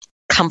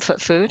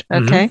comfort food.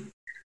 Okay. Mm-hmm.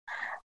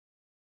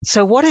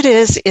 So what it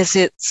is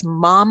it's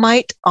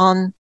Marmite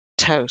on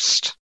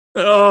toast.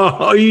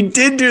 Oh, you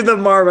did do the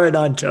Marmite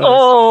on toast.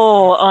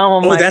 Oh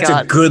my God. That's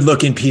a good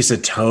looking piece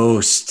of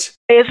toast.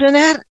 Isn't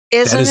it?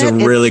 That is a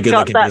really good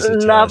looking piece of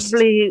toast.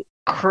 Lovely,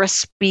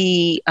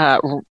 crispy,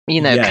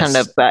 kind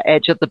of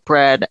edge of the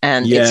bread,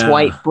 and it's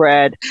white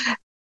bread.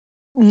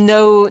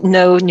 No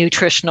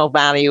nutritional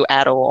value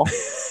at all.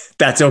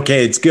 That's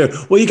okay. It's good.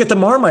 Well, you get the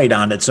Marmite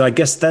on it, so I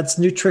guess that's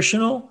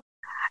nutritional.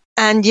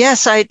 And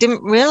yes, I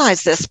didn't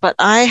realize this, but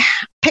I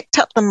picked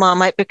up the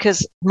Marmite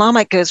because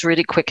Marmite goes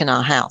really quick in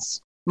our house.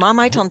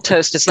 Marmite on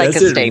toast is like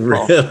a staple.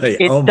 Really?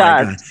 It does.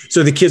 God.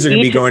 So the kids are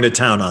going to be going to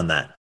town on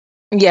that.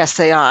 Yes,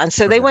 they are. And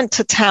so they went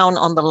to town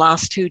on the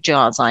last 2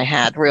 jars I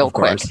had real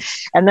quick.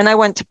 And then I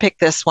went to pick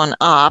this one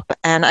up,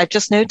 and I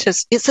just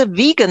noticed it's a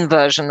vegan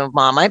version of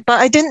Marmite, but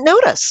I didn't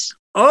notice.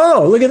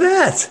 Oh, look at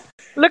that.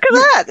 Look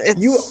at that.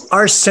 You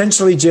are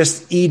essentially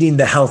just eating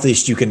the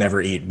healthiest you can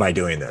ever eat by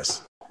doing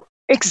this.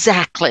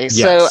 Exactly. Yes.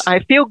 So I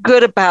feel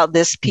good about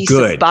this piece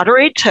of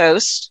buttery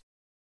toast.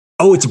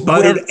 Oh, it's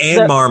buttered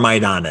and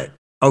Marmite on it.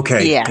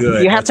 Okay, yeah,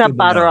 good. You have to have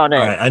butter on it.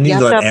 All right, I need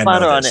to let Ann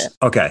know this.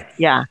 Okay.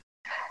 Yeah.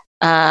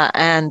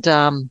 And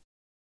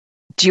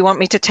do you want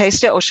me to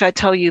taste it, or should I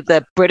tell you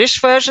the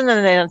British version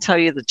and then I'll tell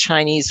you the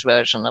Chinese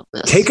version of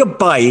this? Take a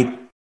bite,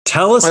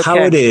 tell us how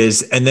it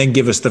is, and then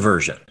give us the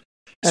version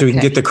so we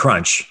can get the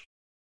crunch.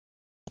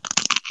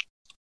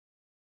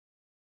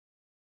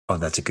 Oh,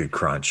 that's a good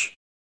crunch.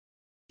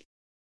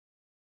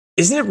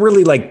 Isn't it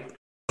really like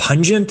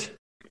pungent?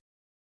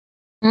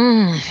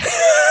 Oh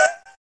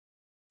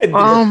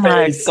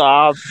my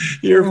God.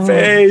 Your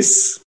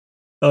face.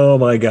 Oh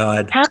my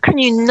God. How can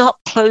you not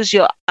close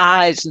your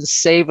eyes and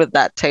savor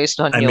that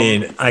taste on your... I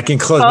mean, I can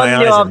close my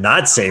eyes and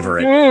not savor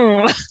it.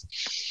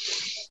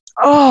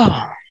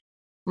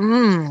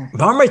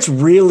 Marmite's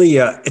really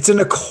it's an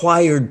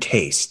acquired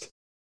taste.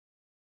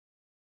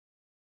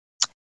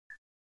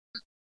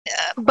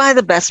 By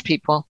the best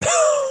people.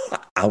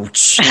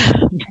 Ouch.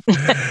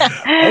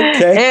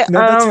 Okay. No,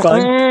 that's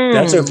fine.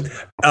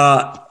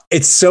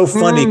 It's so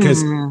funny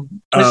because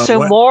it's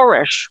so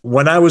Moorish.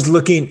 When I was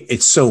looking,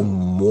 it's so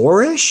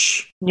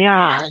Moorish.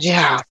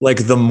 Yeah.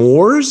 Like the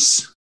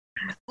Moors?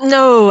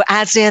 No,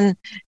 as in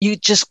you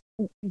just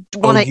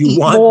want to eat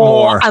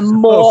more and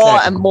more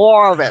and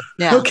more of it.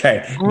 Yeah.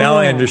 Okay. Now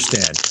I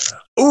understand.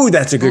 Ooh,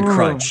 that's a good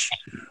crunch.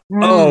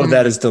 Oh,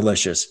 that is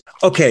delicious.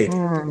 Okay.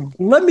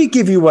 Let me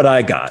give you what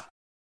I got.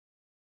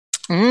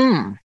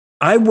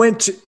 I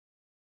went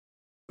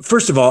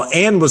first of all,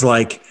 Anne was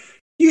like,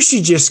 you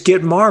should just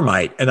get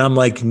Marmite. And I'm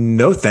like,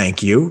 no,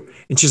 thank you.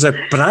 And she's like,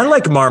 but I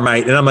like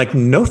Marmite. And I'm like,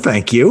 no,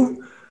 thank you.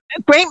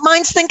 Great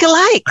minds think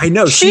alike. I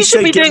know. She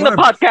should be doing the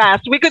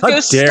podcast. We could go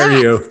dare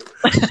you.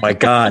 Oh my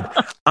God.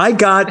 I'm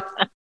going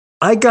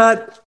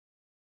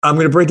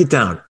to break it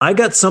down. I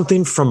got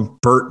something from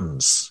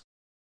Burton's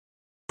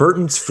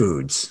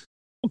Foods.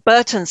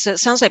 Burton's. So it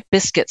sounds like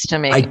biscuits to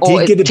me. I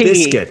did get a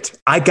biscuit.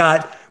 I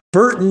got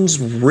Burton's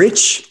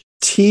Rich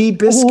Tea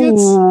Biscuits.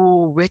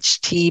 Ooh,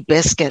 Rich Tea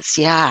Biscuits.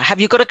 Yeah.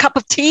 Have you got a cup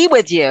of tea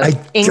with you?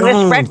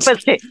 English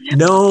breakfast tea.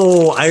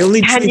 No, I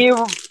only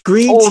drink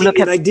green tea,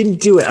 and I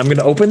didn't do it. I'm going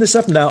to open this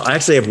up now. I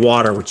actually have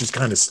water, which is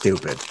kind of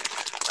stupid.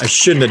 I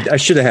should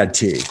have had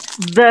tea.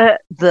 The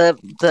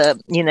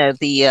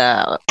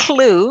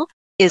clue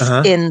is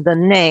in the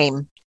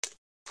name.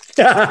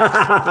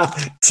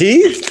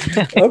 Tea?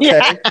 Okay,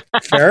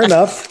 fair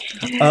enough.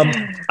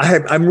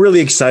 I'm really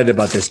excited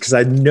about this because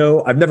I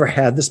know I've never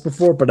had this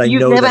before, but I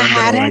know that I'm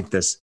going to like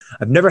this.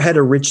 I've never had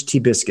a Rich Tea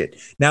Biscuit.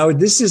 Now,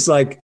 this is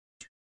like,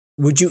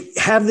 would you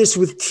have this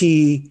with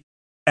tea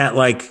at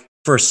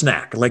for a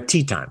snack, like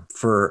tea time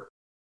for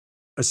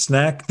A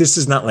snack? This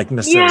is not like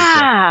necessarily.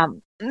 Yeah.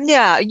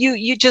 Yeah.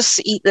 You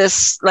just eat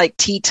this like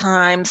tea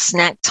time,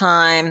 snack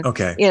time.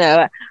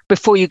 Okay.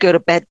 Before you go to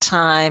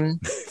bedtime,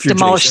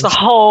 demolish Jason.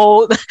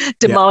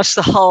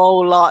 the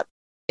whole lot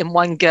in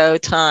one go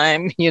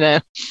time, Oh,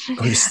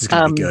 this is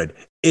going to be good.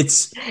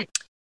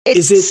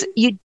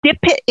 You dip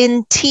it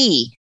in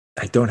tea.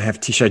 I don't have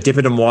tea. Should I dip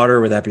it in water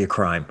or would that be a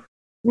crime?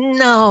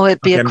 No,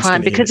 it'd be a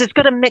crime because it's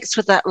going to mix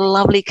with that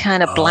lovely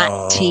kind of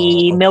black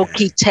tea,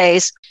 milky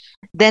taste.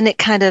 Then it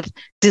kind of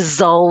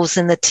dissolves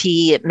in the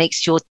tea. It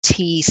makes your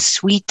tea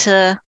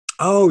sweeter.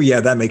 Oh, yeah,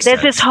 that makes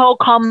sense. There's this whole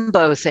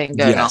combo thing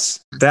going on. Yes,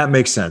 that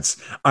makes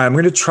sense. All right, I'm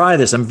going to try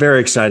this. I'm very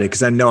excited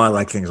because I know I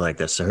like things like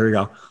this. So here we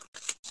go.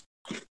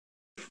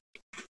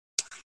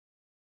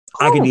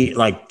 I can eat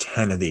like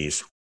 10 of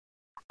these.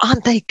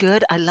 Aren't they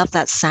good? I love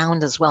that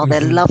sound as well.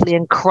 They're lovely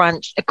and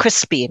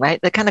crispy, right?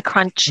 They're kind of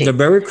crunchy. They're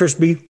very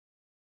crispy.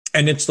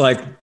 And it's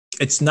like,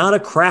 it's not a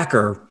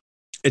cracker.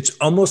 It's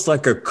almost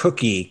like a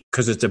cookie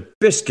because it's a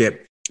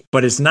biscuit,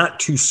 but it's not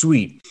too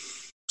sweet.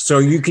 So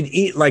you can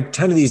eat like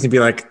 10 of these and be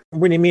like,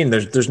 what do you mean?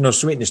 There's no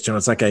sweetness to it.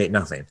 It's like I ate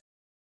nothing.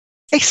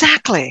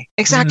 Exactly.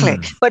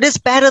 But it's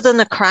better than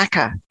the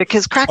cracker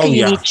because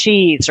you need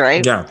cheese,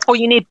 right? Yeah. Or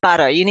you need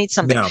butter. You need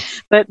something. Yeah.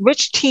 But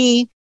rich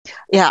tea,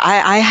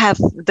 I have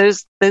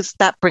those.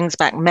 That brings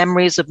back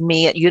memories of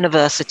me at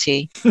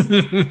university.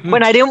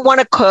 When I didn't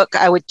want to cook,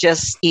 I would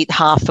just eat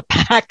half a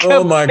pack.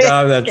 Oh my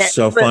God, that's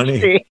so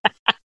funny.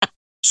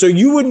 So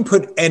you wouldn't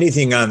put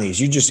anything on these.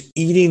 You're just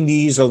eating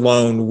these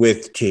alone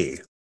with tea.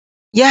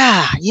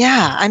 Yeah.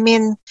 I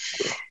mean,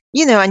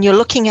 and you're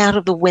looking out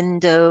of the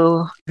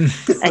window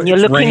and you're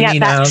looking at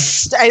that.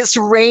 It's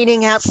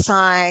raining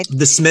outside.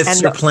 The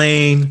Smiths are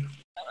playing.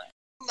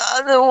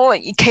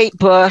 Kate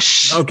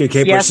Bush. Okay,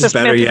 Kate Bush is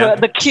better. Yeah,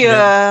 The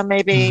Cure,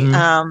 maybe.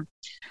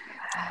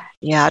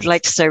 Mm-hmm. I'd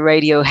like to say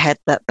Radiohead,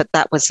 but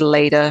that was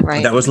later,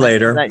 right? That was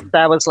later.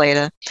 That was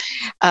later.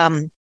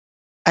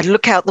 I'd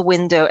look out the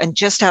window, and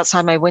just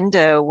outside my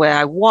window, where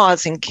I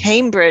was in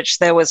Cambridge,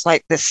 there was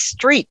like this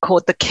street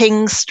called the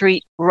King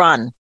Street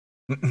Run,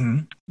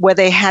 where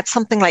they had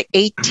something like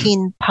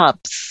 18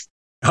 pubs.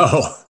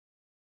 Oh.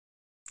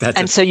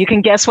 So you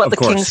can guess what the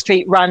King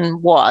Street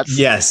Run was.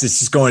 Yes,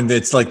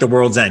 it's like the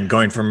world's end,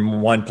 going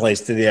from one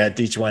place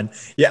to each one.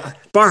 Yeah,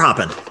 bar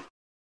hopping.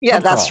 Yeah,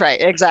 that's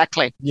right.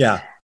 Exactly.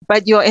 Yeah.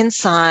 But you're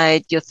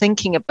inside, you're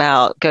thinking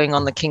about going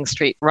on the King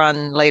Street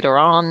Run later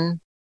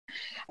on.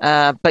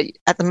 But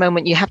at the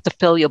moment, you have to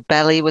fill your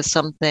belly with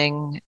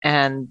something.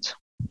 And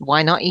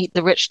why not eat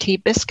the rich tea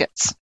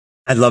biscuits?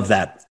 I love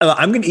that.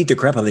 I'm going to eat the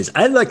crap out of these.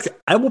 I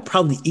will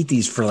probably eat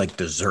these for like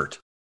dessert.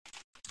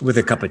 With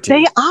a cup of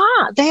tea.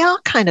 They are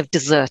kind of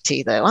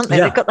desserty though, aren't they?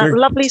 Yeah, they've got that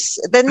lovely,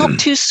 they're not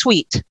too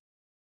sweet.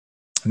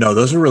 No,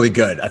 those are really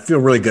good. I feel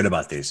really good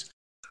about these.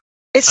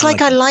 It's I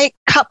like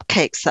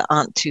cupcakes that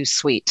aren't too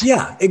sweet.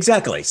 Yeah,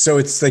 exactly. So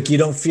it's like you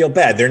don't feel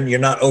bad. You're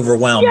not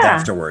overwhelmed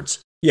afterwards.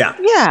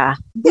 Yeah.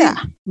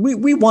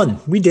 We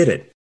won. We did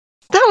it.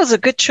 That was a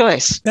good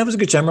choice. That was a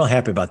good choice. I'm real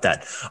happy about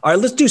that. All right,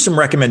 let's do some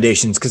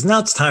recommendations because now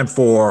it's time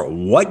for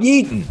What You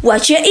Eatin'.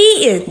 What You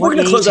Eatin'. We're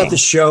going to close out the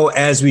show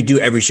as we do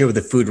every show with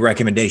a food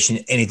recommendation,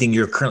 anything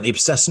you're currently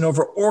obsessing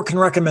over or can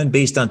recommend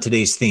based on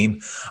today's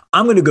theme.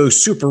 I'm going to go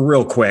super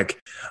real quick.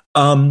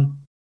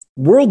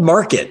 World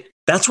Market.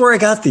 That's where I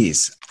got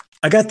these.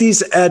 I got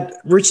these at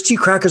Rich Tea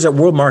Crackers at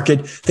World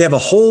Market. They have a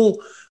whole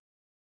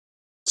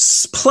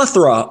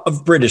plethora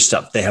of British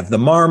stuff. They have the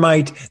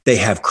Marmite. They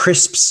have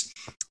crisps.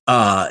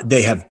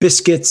 They have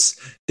biscuits.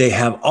 They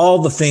have all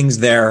the things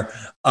there.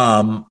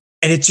 And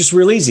it's just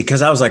real easy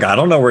because I was like, I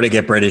don't know where to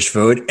get British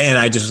food. And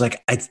I just was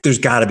like, there's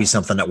got to be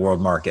something at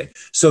World Market.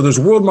 So there's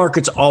World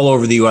Markets all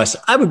over the U.S.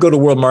 I would go to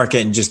World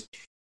Market and just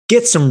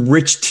get some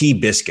rich tea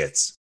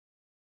biscuits.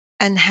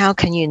 And how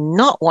can you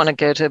not want to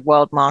go to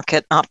World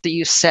Market after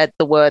you said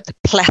the word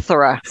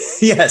plethora?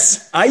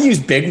 Yes, I use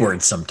big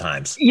words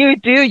sometimes. You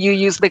do. You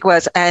use big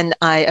words. And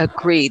I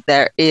agree.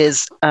 There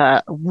is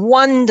a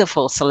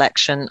wonderful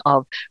selection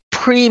of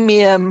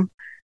premium,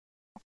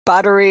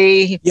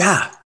 buttery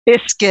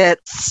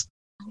biscuits,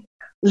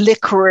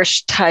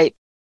 licorice type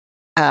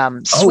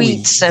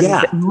sweets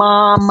and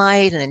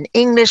Marmite and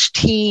English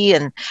tea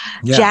and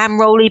jam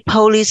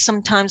roly-polies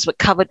sometimes, but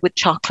covered with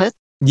chocolate.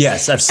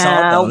 Yes, I've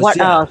saw those. What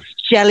else?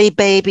 Jelly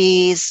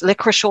babies,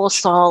 licorice or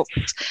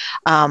salts,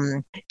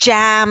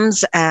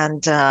 jams,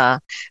 and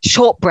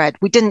shortbread.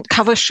 We didn't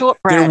cover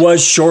shortbread. There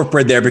was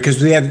shortbread there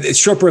because we have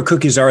shortbread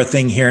cookies are a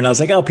thing here. And I was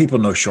like, oh, people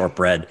know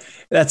shortbread.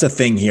 That's a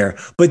thing here.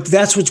 But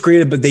that's what's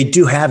great. But they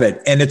do have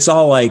it. And it's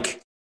all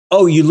like,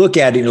 oh, you look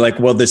at it and you're like,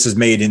 well, this is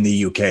made in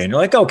the UK. And you're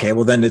like, okay,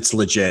 well, then it's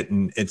legit.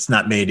 And it's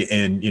not made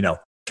in,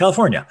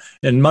 California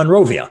and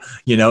Monrovia,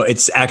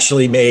 it's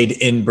actually made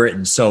in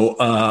Britain. So,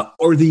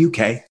 or the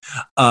UK.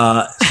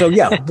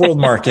 World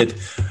Market.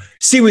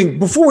 Seawing,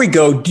 before we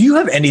go, do you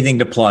have anything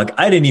to plug?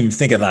 I didn't even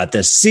think about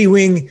this.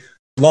 Seawing,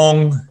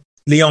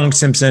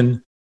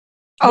 Leong-Simpson.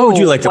 What would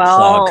you like to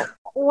plug?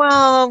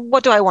 Well,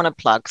 what do I want to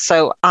plug?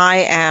 So I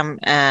am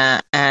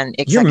an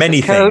executive You're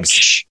many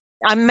coach. things.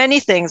 I'm many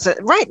things.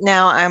 Right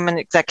now, I'm an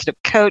executive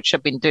coach.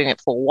 I've been doing it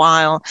for a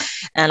while,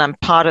 and I'm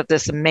part of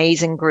this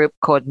amazing group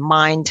called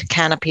Mind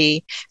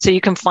Canopy. So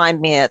you can find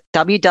me at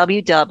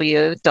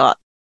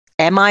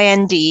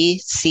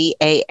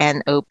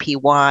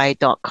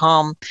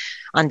www.mindcanopy.com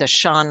under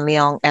Sean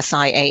Leong,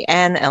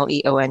 SIAN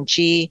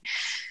LEONG.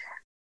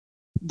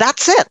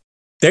 That's it.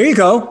 There you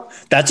go.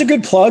 That's a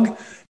good plug.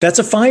 That's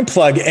a fine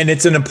plug, and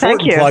it's an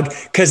important plug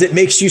because it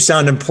makes you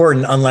sound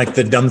important, unlike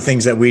the dumb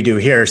things that we do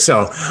here.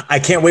 So I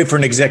can't wait for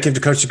an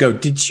executive coach to go,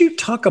 did you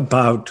talk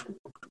about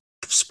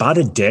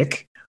spotted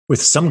dick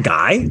with some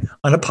guy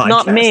on a podcast?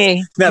 Not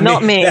me.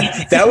 Not me.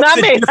 That was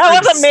not me.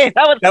 That wasn't me.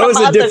 That was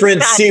a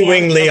different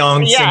C-Wing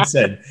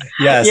Leong-Simpson.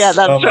 Yeah. Yes. Yeah,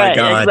 that's oh my right.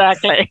 God.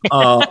 Exactly.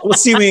 Well,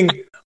 C-Wing,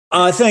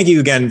 thank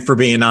you again for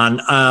being on.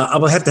 I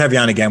will have to have you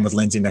on again with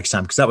Lindsay next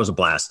time because that was a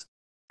blast.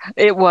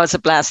 It was a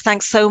blast.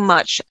 Thanks so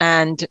much.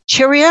 And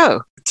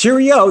cheerio.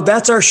 Cheerio.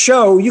 That's our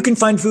show. You can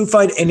find Food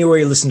Fight anywhere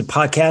you listen to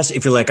podcasts.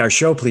 If you like our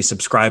show, please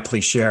subscribe,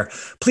 please share,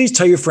 please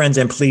tell your friends,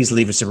 and please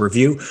leave us a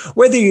review.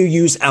 Whether you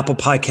use Apple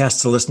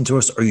Podcasts to listen to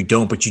us or you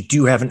don't, but you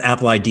do have an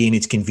Apple ID and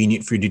it's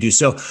convenient for you to do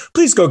so,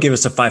 please go give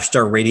us a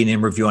 5-star rating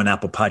and review on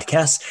Apple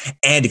Podcasts.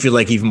 And if you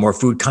like even more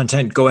food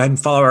content, go ahead and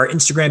follow our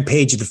Instagram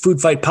page, The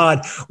Food Fight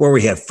Pod, where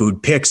we have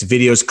food pics,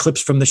 videos,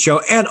 clips from the show,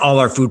 and all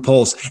our food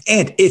polls.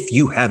 And if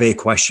you have a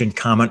question,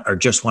 comment, or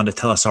just want to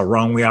tell us how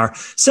wrong we are,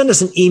 send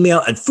us an email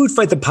at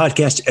foodfightthepodcast@gmail.com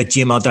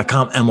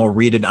and we'll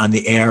read it on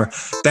the air.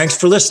 Thanks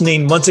for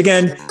listening. Once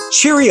again,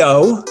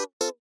 cheerio.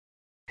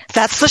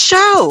 That's the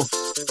show.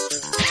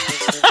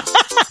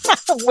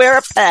 We're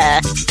a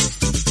pair.